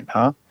scene,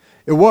 huh?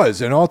 It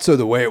was. And also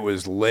the way it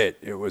was lit,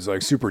 it was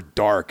like super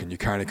dark and you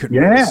kind of couldn't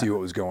really see what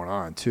was going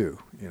on too,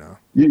 you know?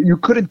 You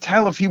couldn't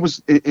tell if he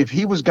was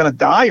going to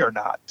die or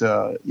not,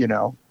 you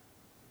know,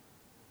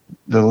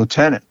 the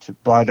lieutenant.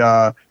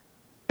 But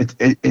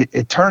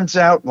it turns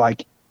out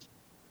like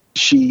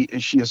she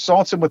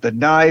assaults him with a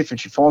knife and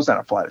she falls down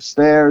a flight of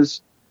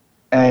stairs.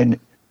 And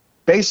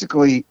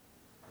basically,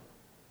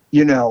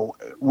 you know,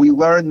 we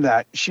learn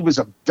that she was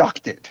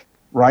abducted,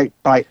 right,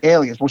 by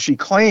aliens. Well, she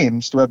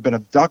claims to have been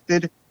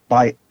abducted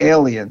by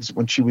aliens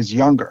when she was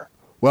younger.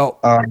 Well,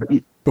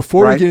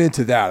 before right? we get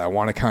into that, I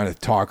want to kind of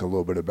talk a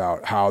little bit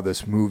about how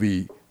this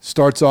movie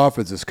starts off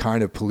as this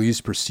kind of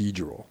police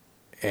procedural.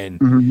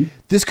 And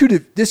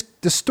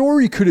the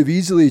story could have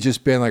easily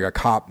just been like a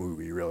cop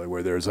movie, really,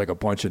 where there's like a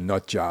bunch of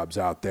nut jobs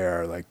out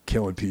there, like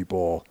killing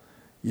people.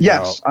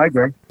 Yes, I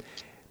agree.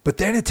 But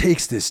then it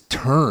takes this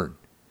turn.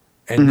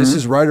 And this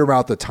is right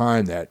around the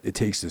time that it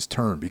takes this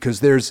turn because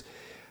there's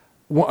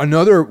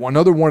another one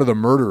of the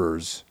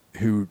murderers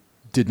who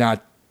did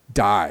not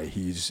die.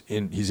 He's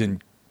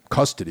in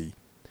custody.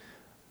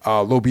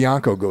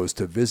 LoBianco goes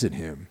to visit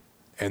him,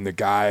 and the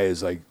guy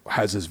is like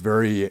has this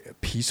very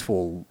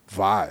peaceful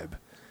vibe,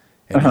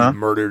 and he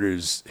murdered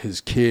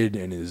his kid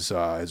and his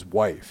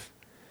wife.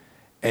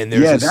 And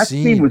there's a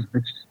scene was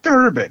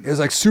disturbing. It was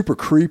like super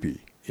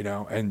creepy, you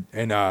know, and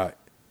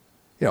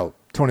you know,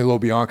 Tony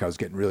LoBianco was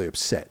getting really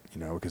upset,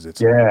 you know, because it's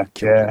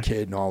killed a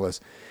kid and all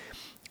this.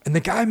 And the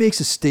guy makes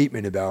a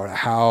statement about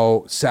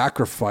how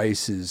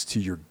sacrifices to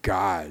your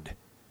God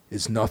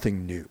is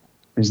nothing new.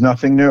 There's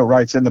nothing new,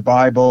 right? It's in the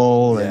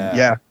Bible,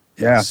 and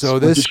So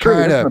this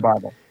kind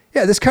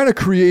of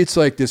creates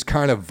like this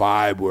kind of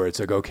vibe where it's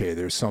like, okay,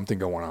 there's something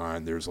going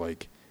on. There's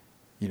like,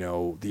 you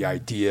know, the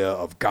idea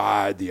of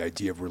God, the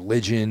idea of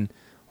religion,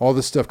 all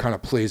this stuff kind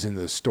of plays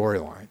into the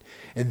storyline.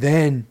 And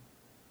then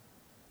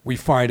we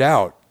find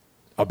out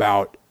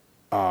about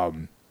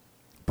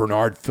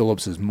Bernard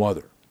Phillips's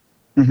mother.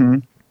 Mm-hmm.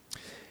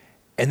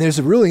 And there's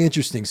a really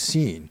interesting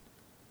scene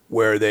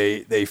where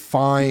they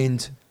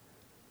find,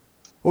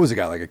 what was the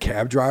guy, like a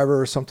cab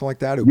driver or something like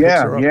that? Who picks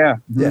her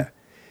up? Yeah.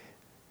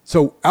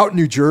 So out in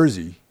New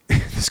Jersey,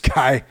 this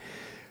guy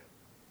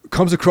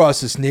comes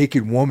across this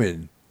naked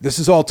woman This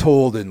is all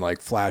told in like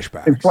In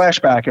flashbacks.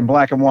 flashback, in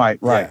black and white,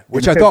 right? Yeah,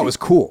 which I thought was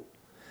cool.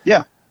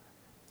 Yeah.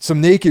 Some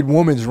naked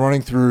woman's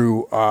running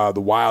through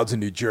the wilds in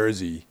New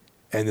Jersey,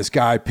 and this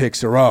guy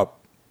picks her up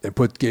and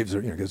gives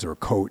her a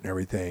coat and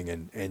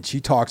everything, and she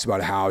talks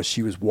about how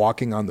she was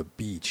walking on the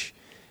beach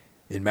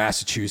in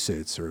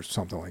Massachusetts or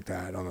something like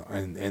that,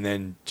 and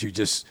then she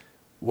just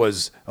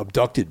was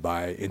abducted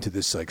into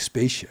this like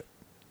spaceship.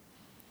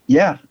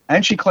 Yeah,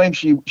 and she claimed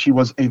she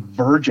was a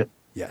virgin.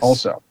 Yes.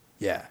 Also.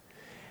 Yeah.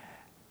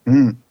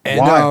 And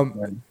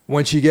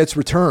when she gets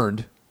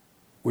returned,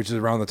 which is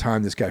around the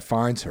time this guy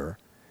finds her,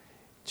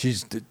 she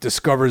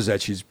discovers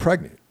that she's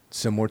pregnant,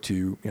 similar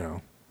to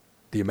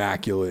the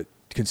Immaculate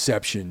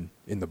Conception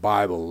in the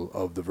Bible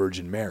of the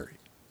Virgin Mary.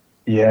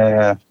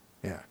 Yeah.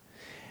 Yeah.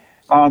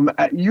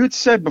 You had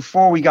said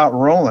before we got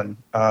rolling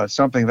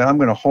something that I'm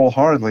going to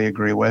wholeheartedly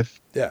agree with.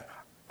 Yeah.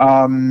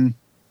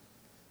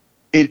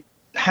 It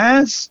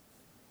has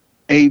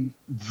a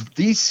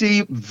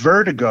DC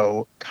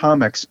Vertigo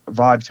Comics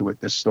vibe to it,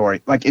 this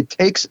story. Like, it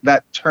takes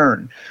that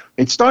turn.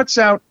 It starts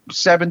out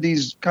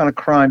 70s kind of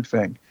crime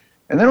thing,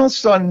 and then all of a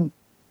sudden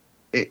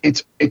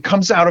it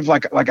comes out of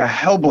like a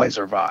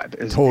Hellblazer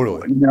vibe.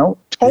 Totally.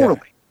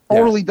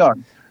 Totally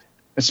done.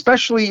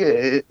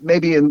 Especially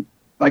maybe in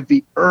like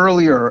the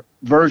earlier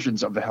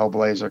versions of the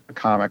Hellblazer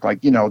comic,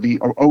 like, the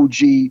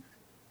OG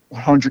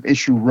 100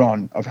 issue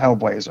run of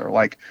Hellblazer,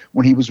 like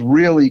when he was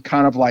really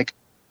kind of like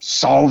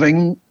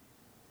solving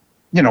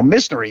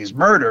mysteries,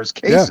 murders,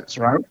 cases,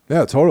 right?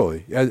 Yeah,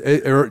 totally.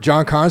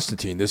 John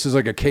Constantine, this is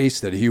like a case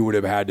that he would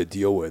have had to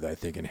deal with, I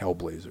think, in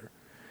Hellblazer.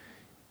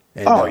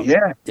 And,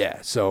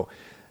 yeah. So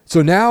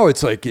now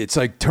it's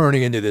like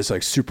turning into this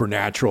like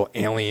supernatural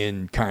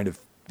alien kind of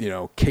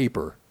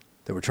caper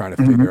that we're trying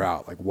to figure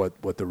out, like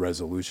what the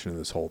resolution of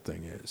this whole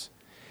thing is.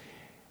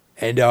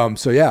 And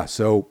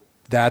so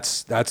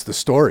that's the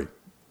story.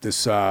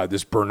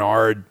 This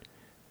Bernard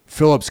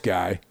Phillips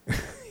guy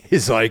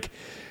is like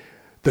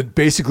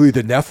basically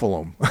the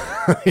Nephilim.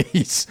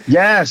 He's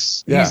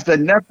the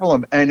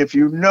Nephilim. And if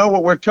you know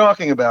what we're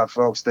talking about,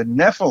 folks, the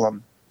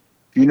Nephilim,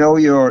 if you know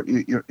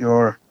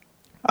your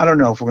I don't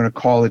know if we're going to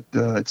call it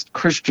it's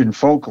Christian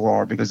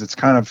folklore, because it's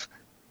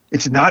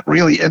not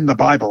really in the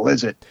Bible,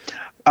 is it?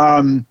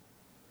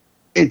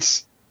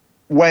 It's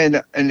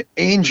when an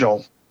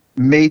angel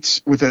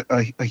mates with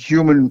a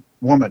human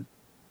woman,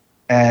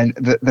 and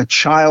the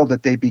child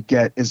that they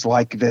beget is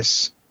like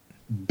this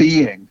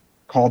being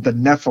called the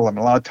Nephilim.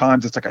 A lot of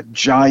times it's like a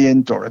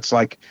giant, or it's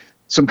like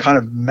some kind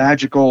of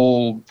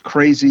magical,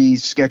 crazy,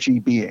 sketchy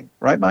being.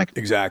 Right, Mike?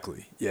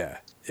 Exactly. Yeah.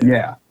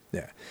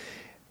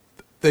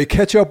 They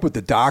catch up with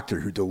the doctor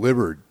who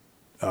delivered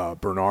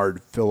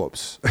Bernard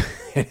Phillips.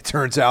 And it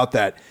turns out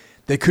that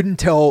they couldn't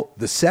tell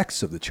the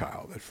sex of the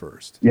child at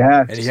first.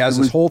 Yeah. And he has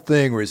this whole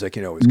thing where he's like,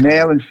 it's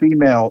male and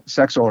female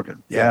sex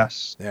organ. Yeah.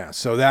 Yes. Yeah.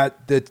 So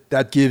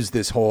that gives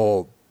this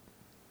whole,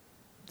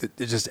 it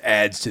just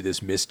adds to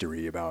this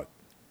mystery about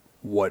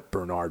what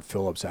Bernard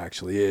Phillips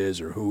actually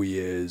is, or who he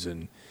is.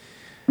 And,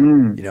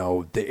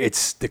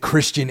 it's the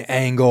Christian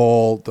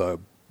angle, the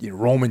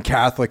Roman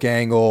Catholic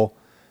angle,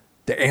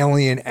 the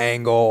alien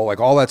angle, like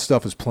all that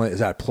stuff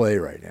is at play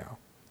right now.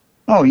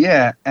 Oh,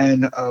 yeah.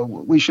 And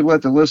we should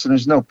let the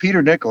listeners know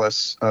Peter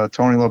Nicholas,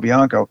 Tony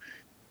LoBianco,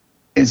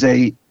 is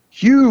a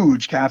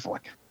huge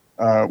Catholic.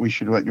 We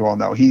should let you all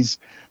know. He's,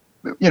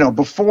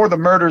 before the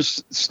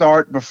murders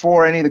start,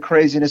 before any of the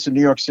craziness in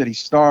New York City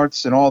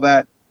starts and all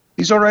that,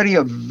 he's already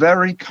a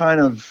very kind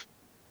of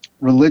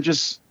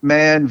religious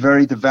man,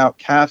 very devout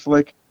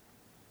Catholic.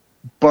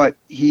 But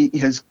he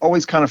has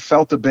always kind of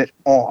felt a bit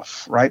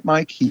off, right,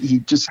 Mike? He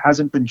just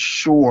hasn't been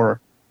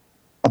sure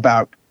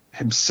about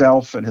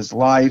himself and his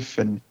life,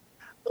 and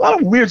a lot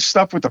of weird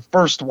stuff with the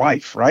first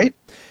wife, right?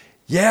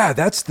 Yeah,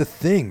 that's the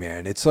thing,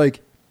 man. It's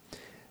like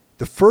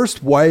the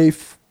first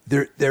wife,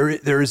 there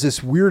is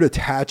this weird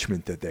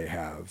attachment that they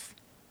have.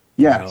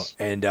 Yes.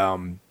 And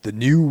the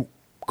new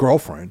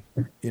girlfriend,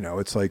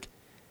 it's like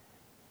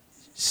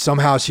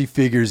somehow she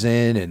figures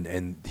in,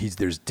 and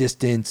there's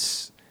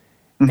distance.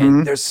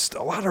 And there's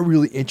a lot of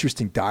really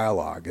interesting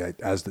dialogue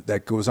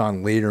that goes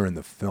on later in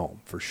the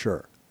film, for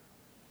sure.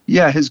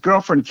 Yeah, his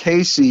girlfriend,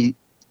 Casey,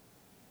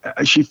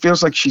 she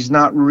feels like she's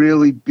not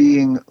really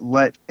being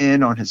let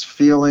in on his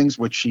feelings,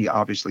 which she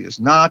obviously is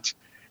not,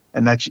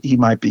 and that he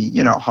might be,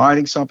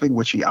 hiding something,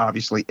 which he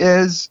obviously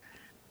is.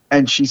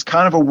 And she's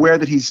kind of aware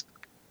that he's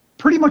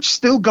pretty much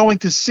still going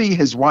to see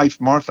his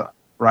wife, Martha,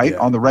 right,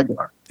 on the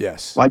regular.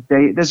 Yes. Like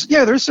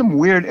there's some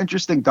weird,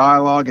 interesting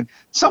dialogue, and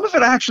some of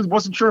it I actually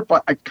wasn't sure if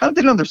I kind of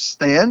didn't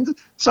understand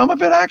some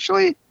of it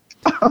actually.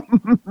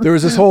 There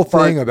was this whole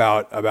thing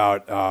about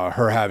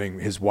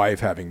his wife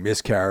having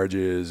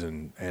miscarriages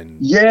and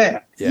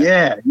yeah.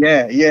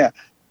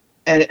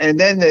 And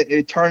then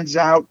it turns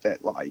out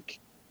that like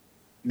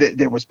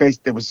there was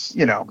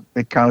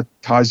it kind of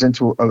ties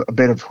into a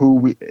bit of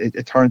who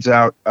it turns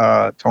out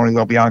Tony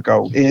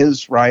LoBianco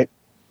is, right,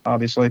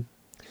 obviously.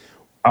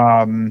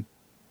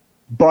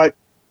 But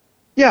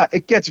yeah,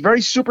 it gets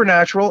very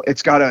supernatural.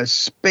 It's got a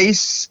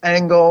space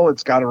angle.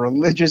 It's got a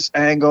religious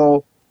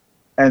angle.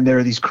 and there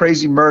are these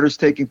crazy murders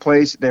taking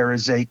place. There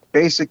is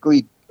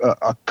basically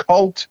a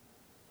cult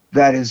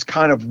that is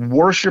kind of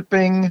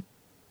worshiping,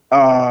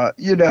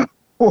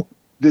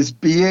 this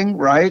being,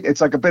 right?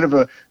 It's like a bit of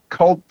a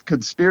cult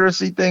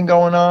conspiracy thing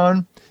going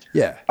on.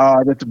 Yeah.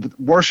 That's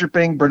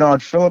worshiping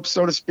Bernard Phillips,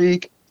 so to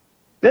speak.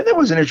 Then there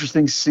was an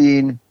interesting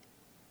scene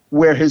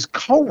where his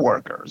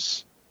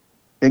co-workers,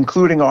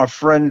 including our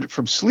friend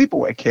from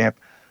Sleepaway Camp,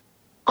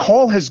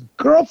 call his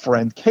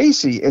girlfriend,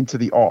 Casey, into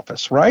the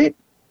office, right?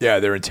 Yeah,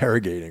 they're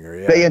interrogating her.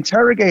 Yeah. They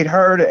interrogate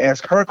her to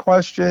ask her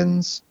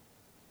questions.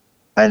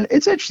 And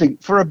it's interesting.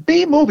 For a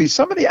B movie,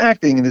 some of the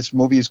acting in this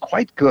movie is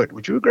quite good.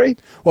 Would you agree?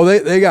 Well,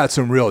 they got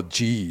some real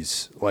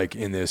G's like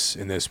in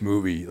this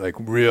movie, like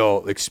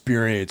real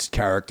experienced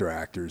character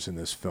actors in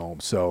this film.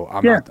 So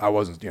I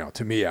wasn't,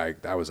 to me, I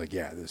was like,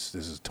 yeah, this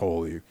is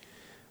totally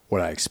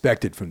what I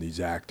expected from these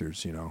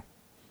actors,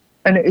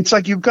 And it's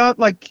like you've got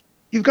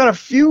a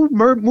few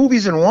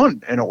movies in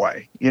one, in a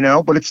way,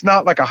 but it's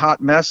not like a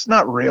hot mess.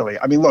 Not really.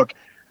 I mean, look,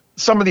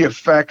 some of the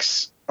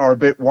effects are a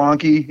bit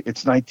wonky.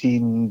 It's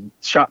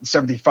shot in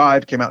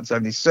 75, came out in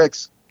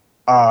 76.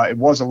 It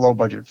was a low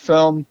budget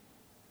film.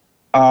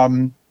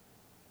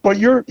 But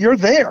you're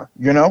there,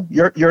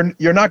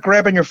 you're not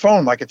grabbing your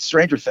phone like it's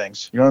Stranger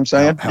Things. You know what I'm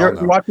saying?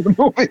 You're watching the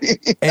movie.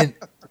 And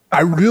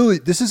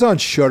this is on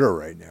Shudder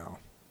right now.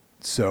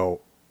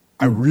 So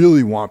I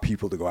really want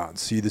people to go out and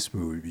see this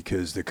movie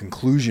because the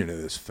conclusion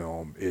of this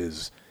film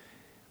is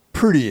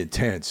pretty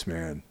intense,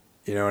 man.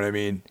 You know what I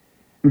mean?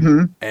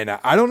 Mm-hmm. And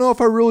I don't know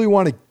if I really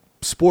want to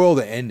spoil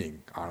the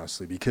ending,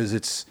 honestly,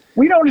 because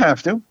we don't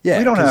have to. Yeah,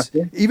 we don't have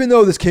to. Even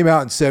though this came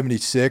out in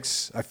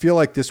 76, I feel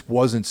like this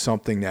wasn't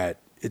something that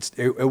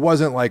it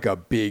wasn't like a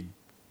big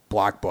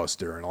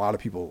blockbuster, and a lot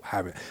of people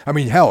haven't. I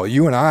mean, hell,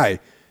 you and I,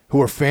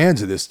 who are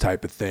fans of this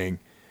type of thing,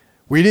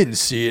 we didn't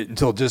see it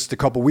until just a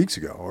couple weeks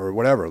ago or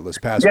whatever this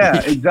past week.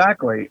 Yeah,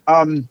 exactly.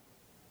 And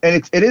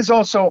it is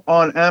also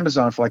on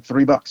Amazon for like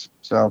 $3,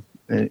 so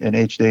in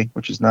HD,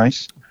 which is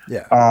nice.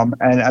 Yeah.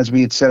 And as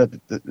we had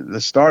said at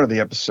the start of the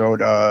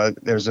episode,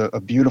 there's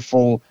a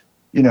beautiful,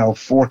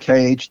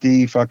 4K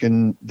HD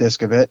fucking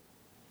disc of it.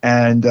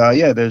 And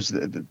there's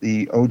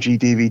the OG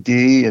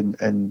DVD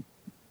and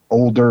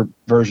older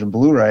version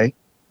Blu-ray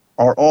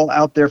are all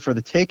out there for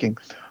the taking.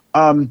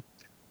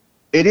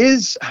 It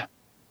is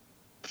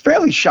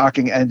fairly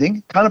shocking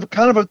ending, kind of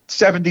a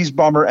 70s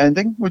bummer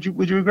ending. Would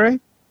you agree?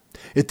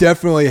 It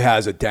definitely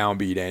has a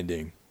downbeat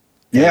ending.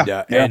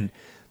 Yeah. And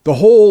the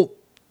whole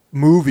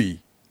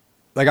movie,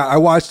 like I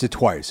watched it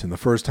twice, and the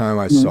first time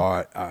I saw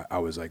it, I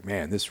was like,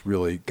 man, this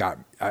really got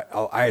me.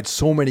 I had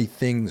so many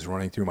things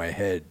running through my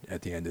head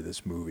at the end of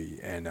this movie.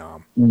 And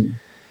and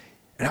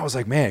I was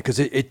like, man, because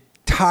it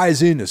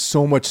ties into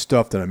so much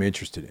stuff that I'm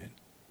interested in.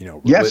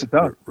 Yes, it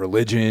does.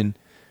 Religion,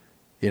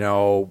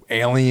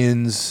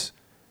 aliens,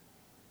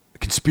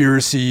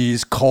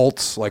 conspiracies,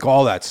 cults, like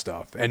all that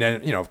stuff. And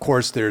then, of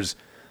course,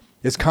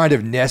 it's kind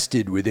of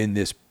nested within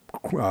this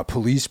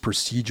police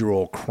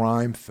procedural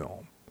crime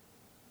film.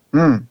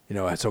 So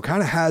it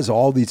kind of has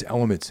all these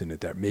elements in it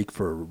that make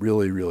for a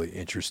really, really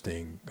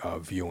interesting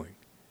viewing.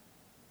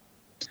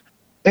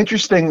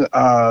 Interesting.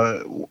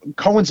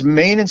 Cohen's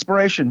main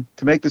inspiration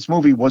to make this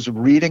movie was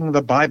reading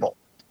the Bible,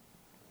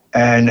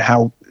 and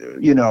how,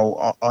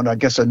 on, I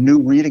guess, a new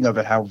reading of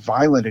it, how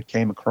violent it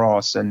came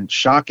across and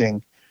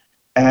shocking.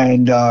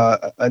 And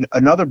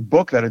another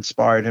book that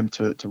inspired him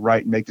to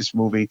write and make this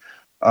movie,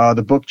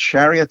 the book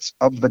Chariots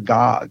of the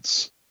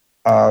Gods,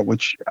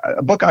 which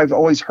a book I've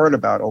always heard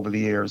about over the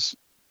years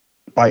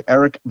by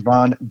Eric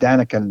von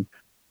Daniken,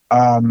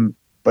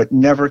 but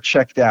never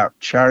checked out.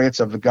 Chariots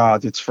of the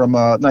Gods. It's from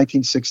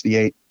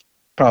 1968,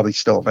 probably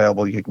still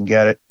available. You can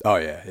get it. Oh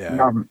yeah.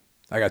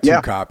 I got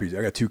two copies.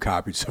 I got 2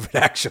 copies of it,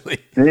 actually.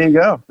 There you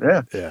go.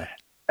 Yeah. Yeah.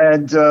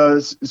 And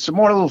some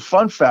more little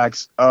fun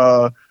facts.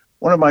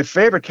 One of my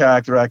favorite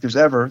character actors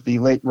ever, the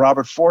late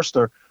Robert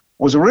Forster,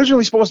 was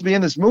originally supposed to be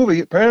in this movie.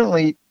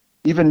 Apparently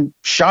even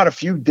shot a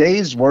few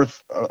days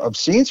worth of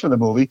scenes for the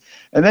movie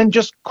and then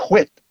just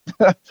quit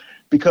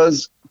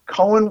because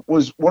Cohen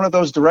was one of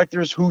those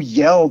directors who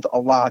yelled a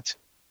lot,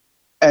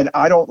 and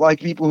I don't like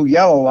people who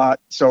yell a lot.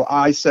 So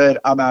I said,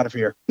 I'm out of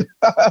here,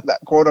 that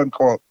quote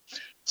unquote.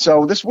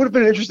 So this would have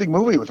been an interesting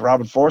movie with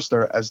Robert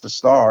Forster as the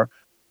star.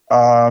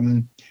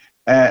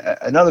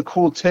 Another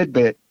cool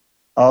tidbit,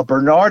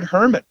 Bernard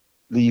Herrmann,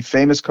 the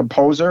famous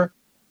composer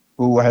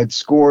who had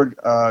scored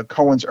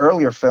Cohen's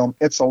earlier film,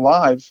 It's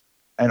Alive,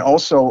 and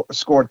also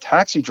scored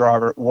Taxi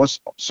Driver,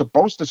 was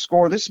supposed to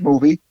score this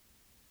movie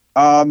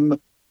and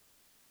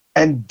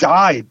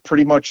died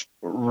pretty much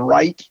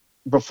right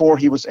before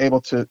he was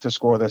able to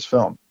score this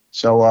film.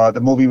 So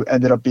the movie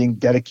ended up being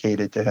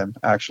dedicated to him,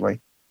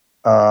 actually.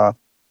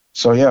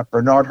 So yeah,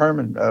 Bernard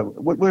Herrmann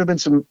would have been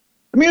some.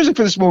 The music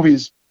for this movie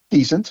is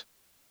decent.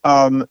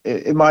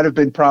 It might have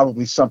been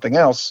probably something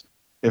else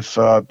if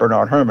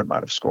Bernard Herrmann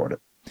might have scored it.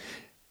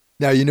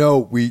 Now, a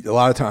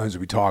lot of times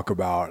we talk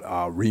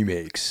about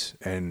remakes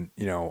and,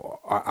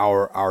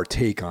 our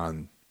take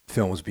on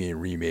films being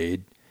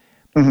remade,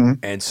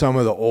 and some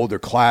of the older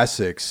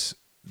classics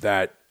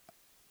that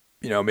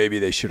maybe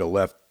they should have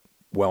left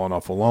well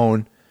enough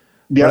alone.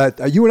 Yep.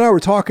 But you and I were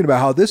talking about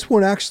how this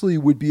one actually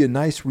would be a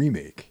nice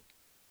remake.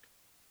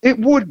 It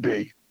would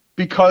be,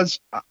 because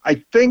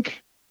I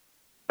think,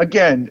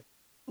 again,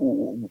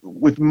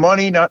 with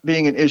money not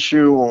being an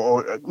issue,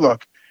 or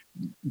look,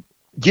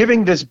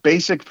 giving this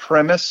basic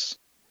premise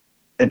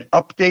an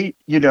update,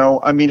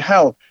 I mean,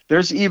 hell,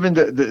 there's even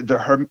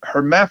the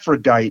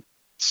hermaphrodite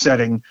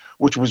setting,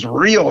 which was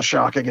real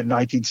shocking in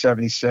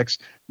 1976,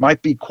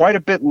 might be quite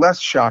a bit less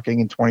shocking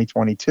in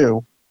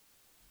 2022.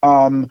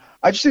 I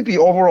just think the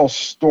overall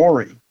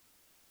story,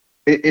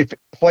 if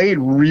played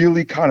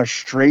really kind of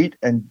straight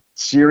and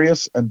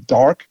serious and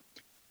dark,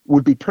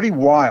 would be pretty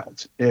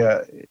wild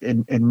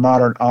in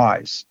modern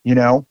eyes.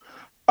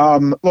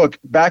 Look,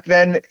 back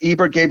then,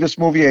 Ebert gave this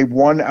movie a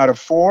 1 out of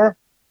 4.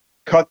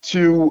 Cut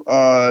to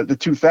the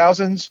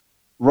 2000s,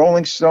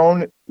 Rolling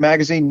Stone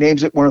magazine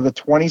names it one of the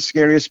 20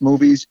 scariest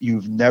movies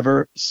you've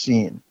never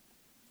seen.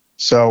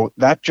 So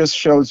that just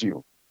shows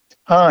you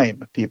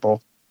time,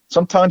 people.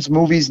 Sometimes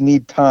movies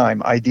need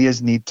time.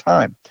 Ideas need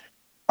time.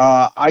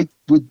 I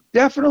would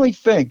definitely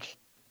think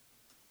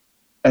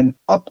an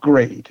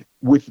upgrade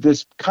with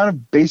this kind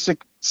of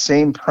basic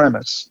same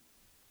premise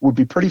would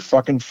be pretty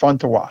fucking fun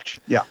to watch.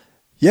 Yeah.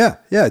 Yeah,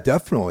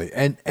 definitely.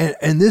 And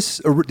this,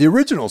 the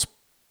original's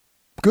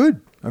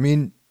good. I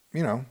mean,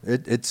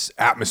 it's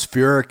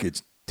atmospheric.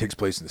 It takes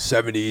place in the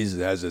 70s.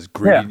 It has this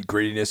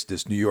grittiness,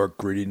 this New York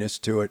grittiness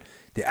to it.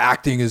 The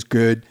acting is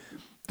good.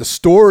 The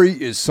story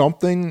is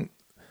something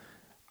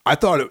I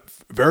thought it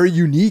very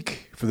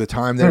unique for the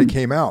time that it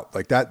came out.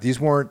 Like that, these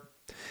weren't,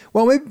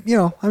 well,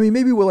 maybe,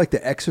 maybe with like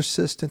The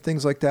Exorcist and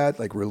things like that,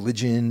 like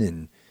religion,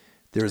 and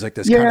there's like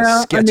this kind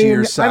of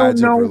sketchier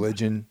sides of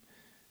religion.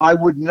 I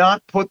would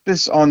not put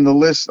this on the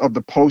list of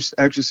the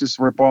post-Exorcist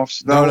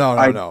ripoffs. No,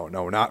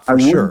 not for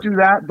sure. I wouldn't do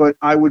that, but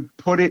I would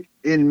put it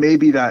in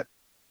maybe that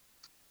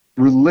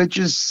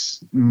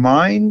religious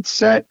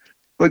mindset.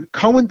 But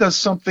Cohen does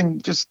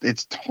something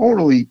it's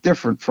totally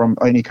different from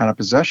any kind of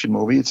possession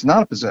movie. It's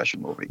not a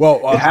possession movie. Well,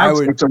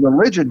 it's a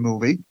religion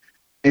movie.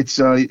 It's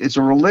a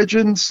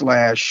religion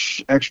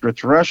 /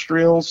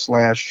 extraterrestrial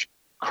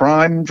 /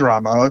 crime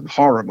drama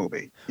horror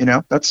movie.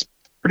 That's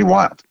pretty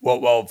wild.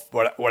 Well,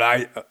 what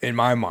I, in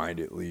my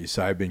mind at least,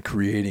 I've been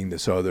creating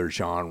this other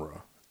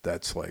genre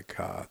that's like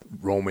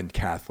Roman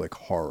Catholic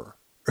horror.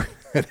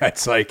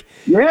 That's like,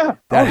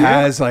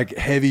 has like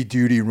heavy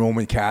duty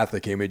Roman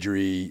Catholic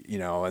imagery,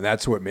 and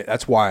that's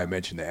why I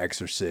mentioned The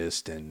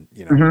Exorcist and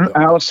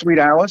Alice, Sweet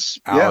Alice,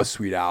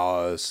 Sweet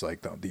Alice,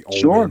 like the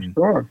Omen.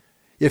 Sure.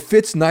 It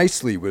fits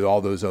nicely with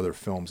all those other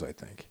films, I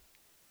think.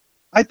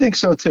 I think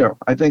so too.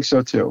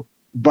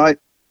 But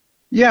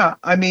yeah,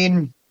 I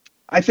mean,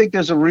 I think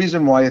there's a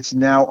reason why it's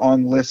now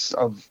on lists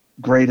of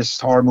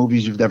greatest horror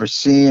movies you've ever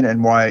seen,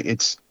 and why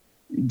it's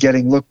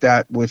getting looked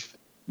at with,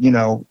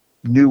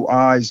 new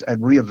eyes and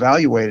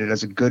reevaluated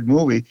as a good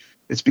movie.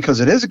 It's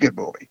because it is a good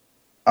movie.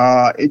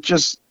 I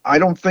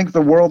don't think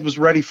the world was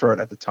ready for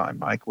it at the time,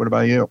 Mike. What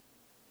about you?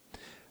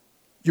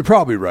 You're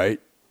probably right.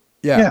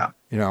 Yeah.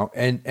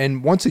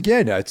 And once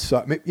again, it's,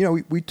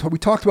 we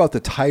talked about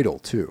the title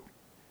too,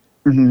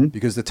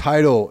 because the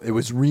title, it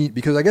was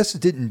because I guess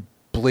it didn't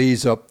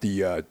blaze up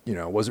the,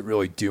 wasn't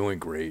really doing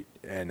great,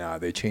 and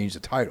they changed the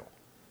title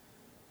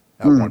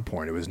at one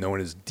point. It was known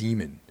as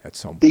Demon at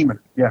some point. Demon,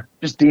 yeah,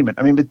 just Demon.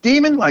 I mean, but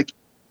Demon, like,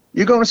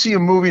 you're going to see a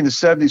movie in the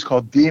 70s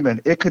called Demon.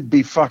 It could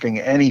be fucking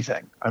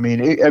anything. I mean,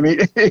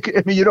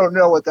 you don't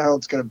know what the hell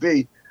it's going to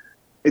be.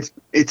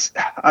 It's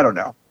I don't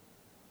know.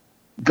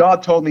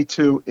 God Told Me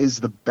To is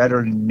the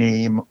better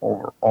name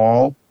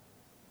overall.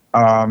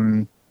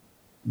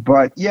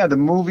 But yeah, the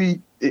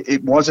movie,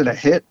 it wasn't a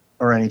hit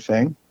or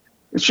anything.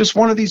 It's just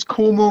one of these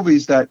cool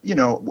movies that,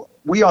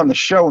 we on the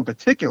show in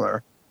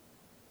particular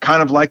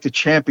kind of like to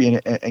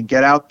champion and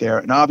get out there.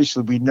 And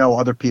obviously we know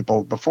other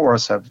people before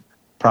us have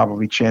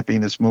probably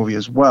championed this movie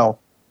as well.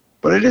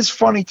 But it is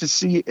funny to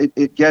see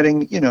it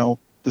getting,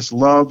 this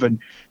love, and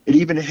it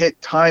even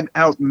hit Time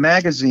Out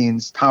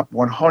Magazine's top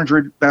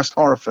 100 best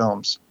horror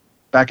films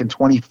back in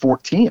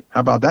 2014. How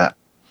about that?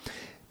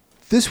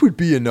 This would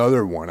be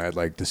another one I'd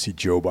like to see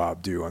Joe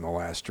Bob do on The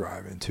Last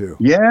Drive-In too.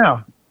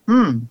 Yeah.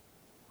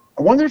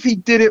 I wonder if he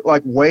did it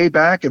like way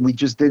back and we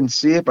just didn't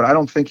see it, but I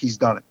don't think he's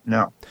done it.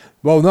 No.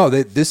 Well, no,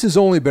 this has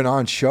only been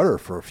on Shudder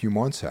for a few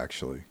months,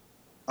 actually.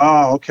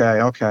 Oh,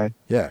 okay.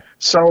 Yeah.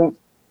 So,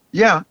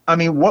 yeah, I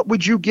mean, what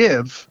would you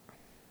give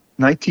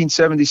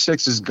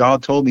 1976's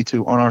God Told Me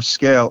To on our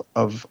scale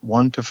of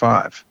 1 to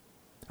 5?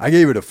 I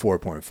gave it a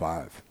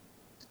 4.5.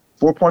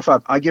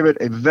 4.5. I give it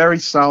a very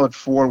solid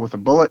 4 with a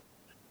bullet.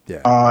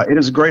 Yeah. It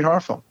is a great horror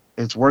film.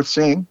 It's worth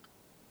seeing.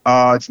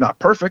 It's not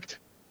perfect.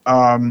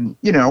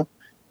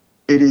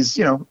 It is,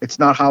 it's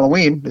not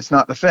Halloween. It's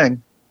not The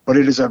Thing. But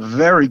it is a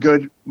very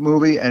good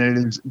movie, and it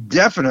is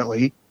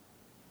definitely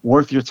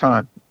worth your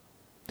time.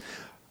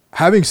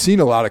 Having seen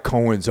a lot of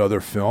Cohen's other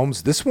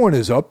films, this one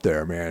is up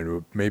there,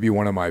 man. Maybe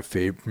one of my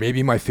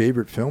maybe my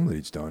favorite film that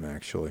he's done,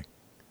 actually.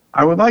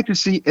 I would like to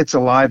see It's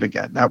Alive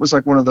again. That was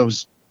like one of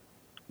those,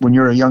 when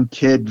you're a young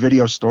kid,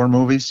 video store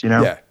movies,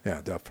 Yeah,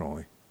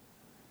 definitely.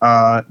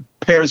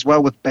 Pairs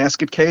well with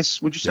Basket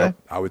Case, would you say? Yep,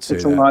 I would say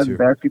It's that Alive, too.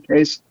 Basket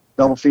Case,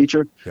 double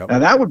feature. Yep. Now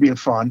that would be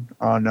fun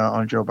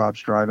on Joe Bob's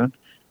Drive-In.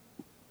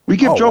 We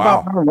give Oh, Joe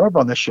wow. Bob more love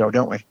on this show,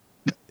 don't we?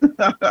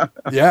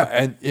 Yeah,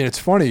 and it's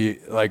funny,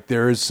 like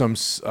there is some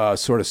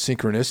sort of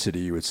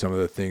synchronicity with some of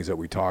the things that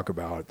we talk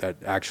about that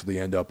actually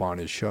end up on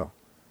his show.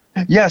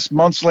 Yes,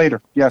 months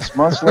later. Yes,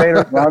 months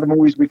later. A lot of the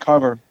movies we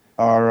cover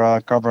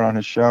are covered on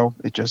his show.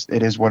 It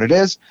is what it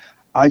is.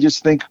 I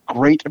just think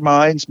great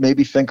minds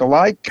maybe think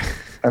alike.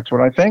 That's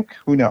what I think.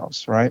 Who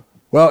knows, right?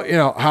 Well,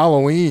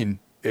 Halloween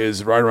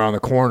is right around the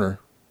corner.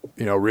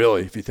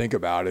 Really, if you think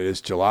about it,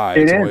 it's July.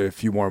 It's only a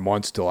few more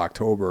months till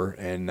October,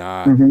 and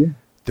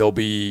there'll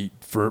be,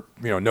 for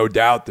no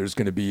doubt, there's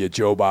going to be a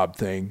Joe Bob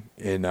thing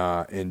in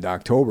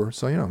October.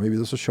 So maybe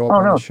this will show up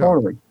on the show.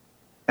 Totally.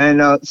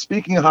 And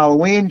speaking of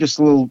Halloween, just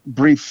a little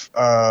brief,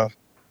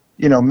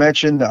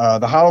 mention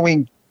the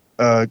Halloween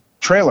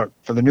trailer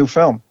for the new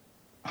film,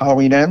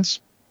 Halloween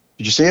Ends.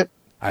 Did you see it?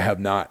 I have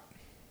not.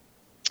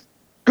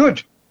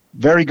 Good.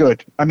 Very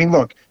good. I mean,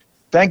 look,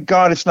 thank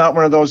God it's not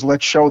one of those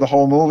let's show the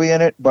whole movie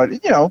in it, but,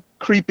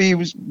 creepy,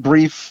 was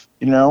brief,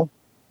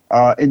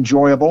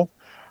 enjoyable.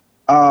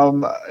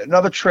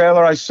 Another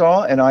trailer I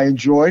saw and I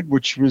enjoyed,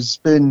 which was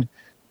been,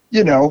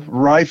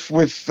 rife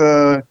with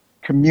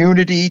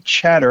community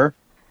chatter,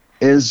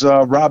 is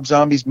Rob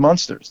Zombie's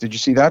Monsters. Did you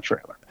see that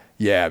trailer?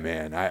 Yeah,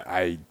 man.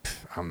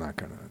 I'm not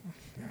gonna.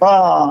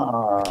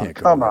 Oh, I can't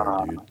go come there,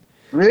 on. dude.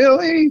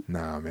 Really?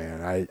 No,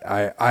 man.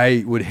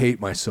 I would hate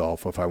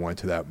myself if I went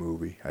to that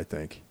movie, I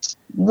think.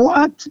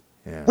 What?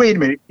 Yeah. Wait a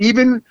minute.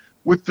 Even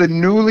with the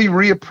newly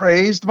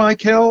reappraised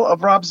Mike Hill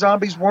of Rob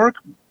Zombie's work?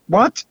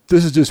 What?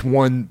 This is just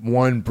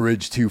one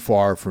bridge too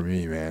far for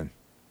me, man.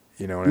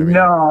 You know what I mean?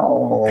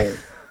 No.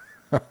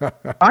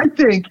 I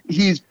think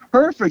he's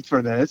perfect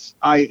for this.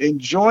 I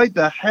enjoyed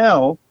the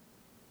hell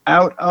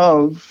out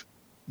of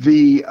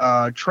the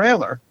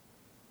trailer,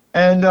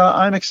 and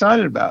I'm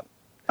excited about it.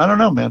 I don't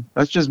know, man.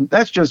 That's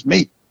just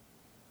me.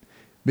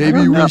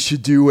 Maybe we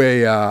should do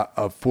a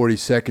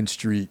 42nd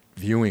Street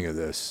viewing of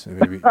this. And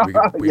maybe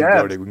we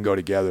can go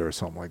together or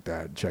something like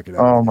that and check it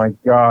out. Oh my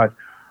God.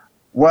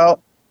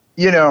 Well,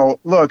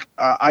 look,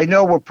 I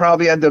know we'll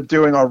probably end up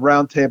doing our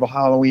roundtable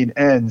Halloween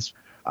Ends.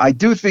 I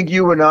do think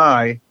you and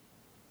I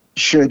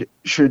should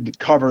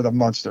cover the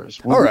Monsters.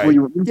 All right. Will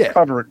you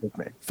cover it with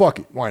me? Fuck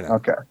it. Why not?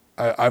 Okay.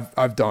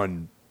 I've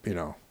done,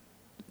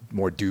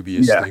 more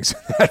dubious things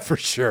than that for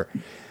sure.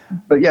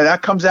 But yeah,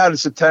 that comes out in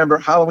September.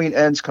 Halloween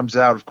Ends comes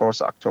out, of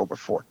course, October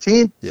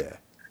 14th. Yeah.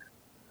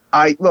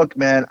 Look,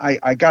 man,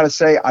 I gotta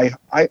say,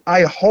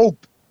 I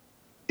hope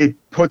it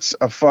puts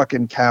a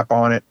fucking cap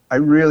on it. I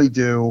really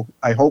do.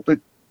 I hope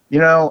it,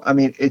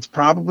 it's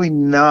probably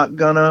not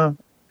gonna,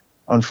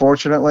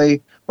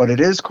 unfortunately, but it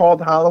is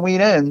called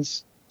Halloween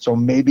Ends, so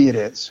maybe it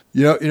is.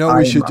 What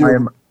we should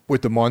do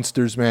with the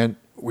Monsters, man?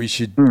 We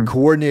should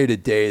coordinate a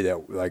day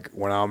that, like,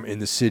 when I'm in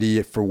the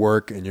city for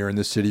work and you're in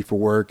the city for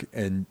work,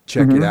 and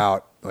check it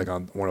out, like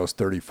on one of those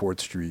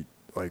 34th Street,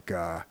 like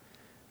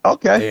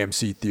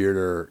AMC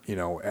theater,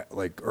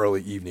 like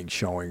early evening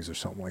showings or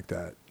something like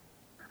that.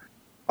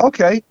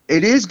 Okay,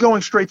 it is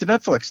going straight to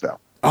Netflix though.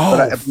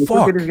 Oh,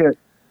 fuck!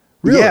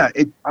 Really? Yeah,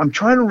 I'm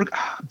trying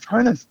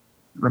to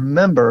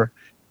remember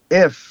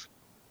if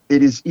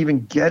it is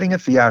even getting a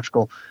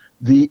theatrical.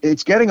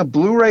 It's getting a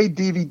Blu-ray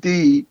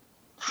DVD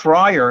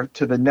prior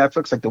to the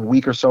Netflix, like the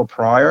week or so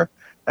prior,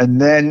 and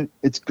then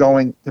it's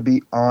going to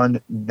be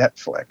on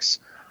Netflix,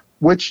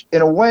 which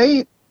in a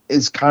way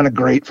is kind of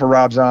great for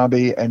Rob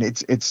Zombie, and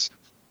it's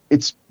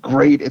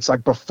great. It's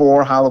like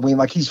before Halloween,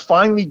 like he's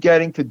finally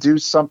getting to do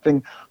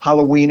something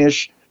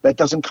Halloweenish that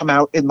doesn't come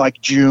out in like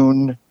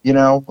June,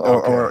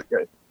 or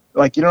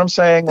like, you know what I'm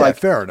saying? Yeah, like,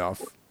 fair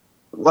enough.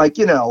 Like,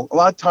 a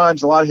lot of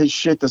times, a lot of his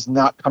shit does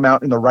not come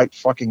out in the right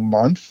fucking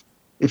month,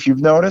 if you've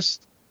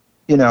noticed.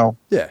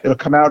 It'll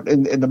come out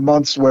in the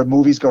months where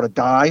movies go to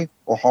die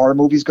or horror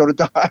movies go to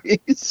die.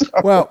 So.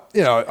 Well,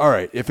 all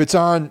right. If it's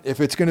going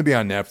to be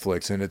on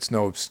Netflix, and it's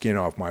no skin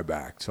off my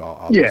back, so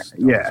I'll just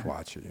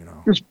watch it.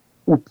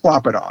 We'll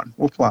plop it on.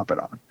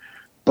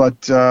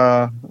 But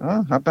how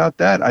about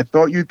that? I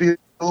thought you'd be a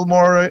little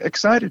more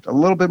excited, a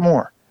little bit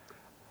more.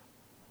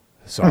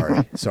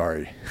 Sorry.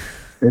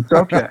 It's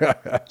okay.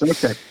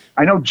 It's okay.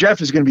 I know Jeff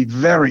is going to be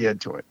very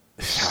into it.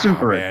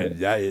 Super man.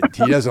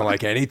 He doesn't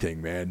like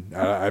anything, man.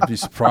 I'd be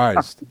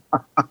surprised.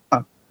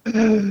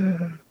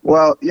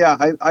 Well, yeah,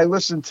 I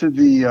listened to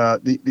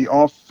the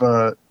off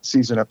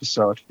season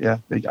episode. Yeah,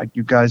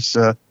 you guys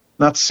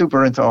not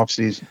super into off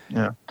season.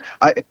 Yeah,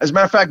 as a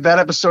matter of fact, that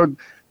episode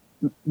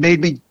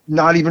made me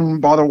not even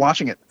bother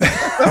watching it.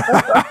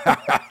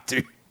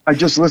 Dude. I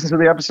just listened to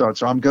the episode,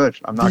 so I'm good.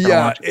 I'm not gonna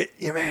watch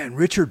it. Man,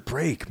 Richard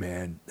Brake,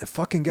 man, the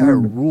fucking guy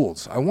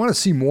rules. I want to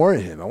see more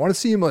of him. I want to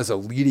see him as a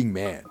leading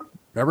man.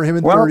 Remember him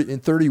in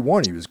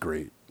 31? He was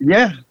great.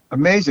 Yeah,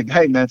 amazing.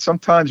 Hey, man,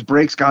 sometimes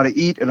Brake's got to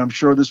eat, and I'm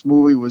sure this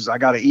movie was I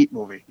got to eat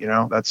movie.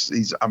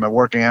 I'm a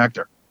working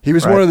actor. He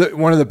was one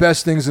of the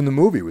best things in the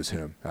movie was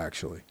him,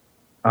 actually.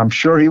 I'm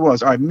sure he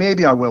was. All right,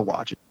 maybe I will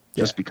watch it.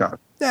 just because.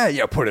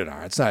 Yeah, put it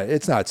on.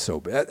 It's not so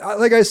bad.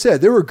 Like I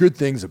said, there were good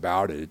things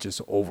about it. It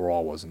just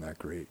overall wasn't that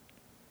great.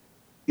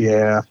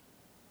 Yeah.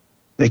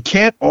 They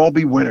can't all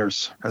be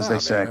winners, as they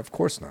say. Man, of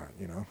course not,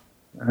 You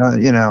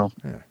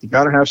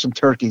got to have some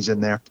turkeys in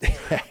there.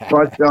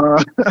 But,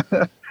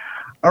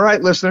 all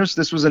right, listeners,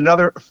 this was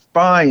another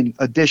fine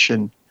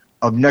edition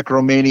of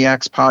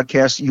Necromaniacs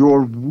Podcast,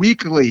 your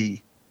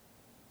weekly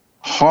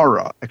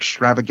horror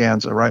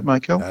extravaganza. Right,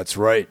 Michael? That's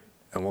right.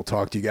 And we'll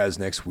talk to you guys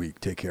next week.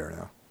 Take care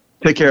now.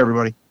 Take care,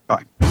 everybody.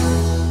 Bye.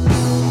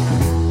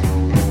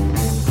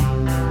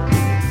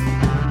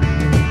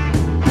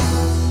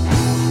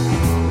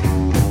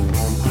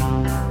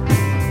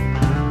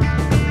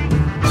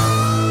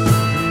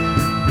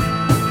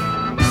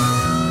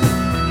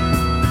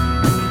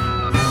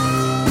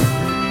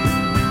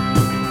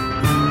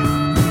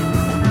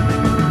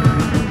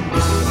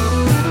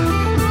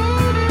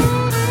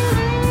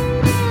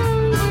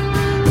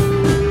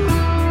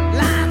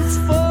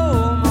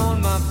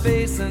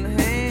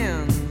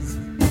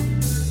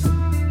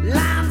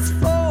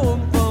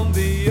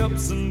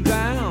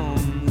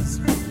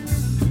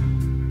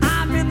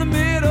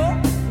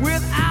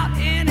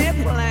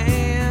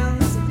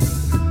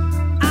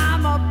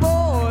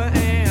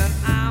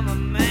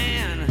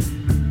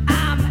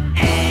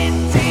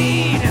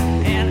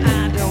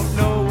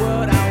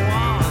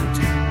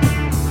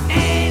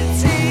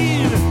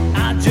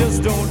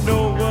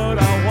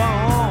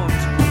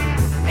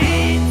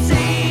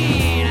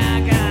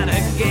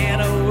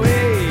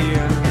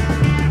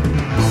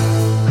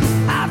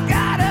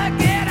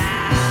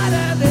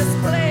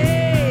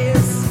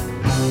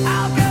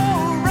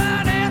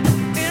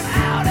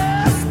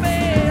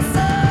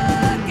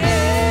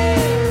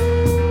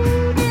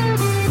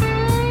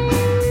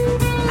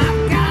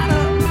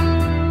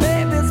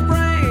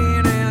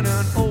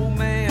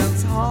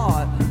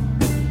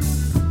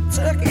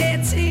 Took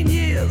 18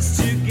 years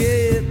to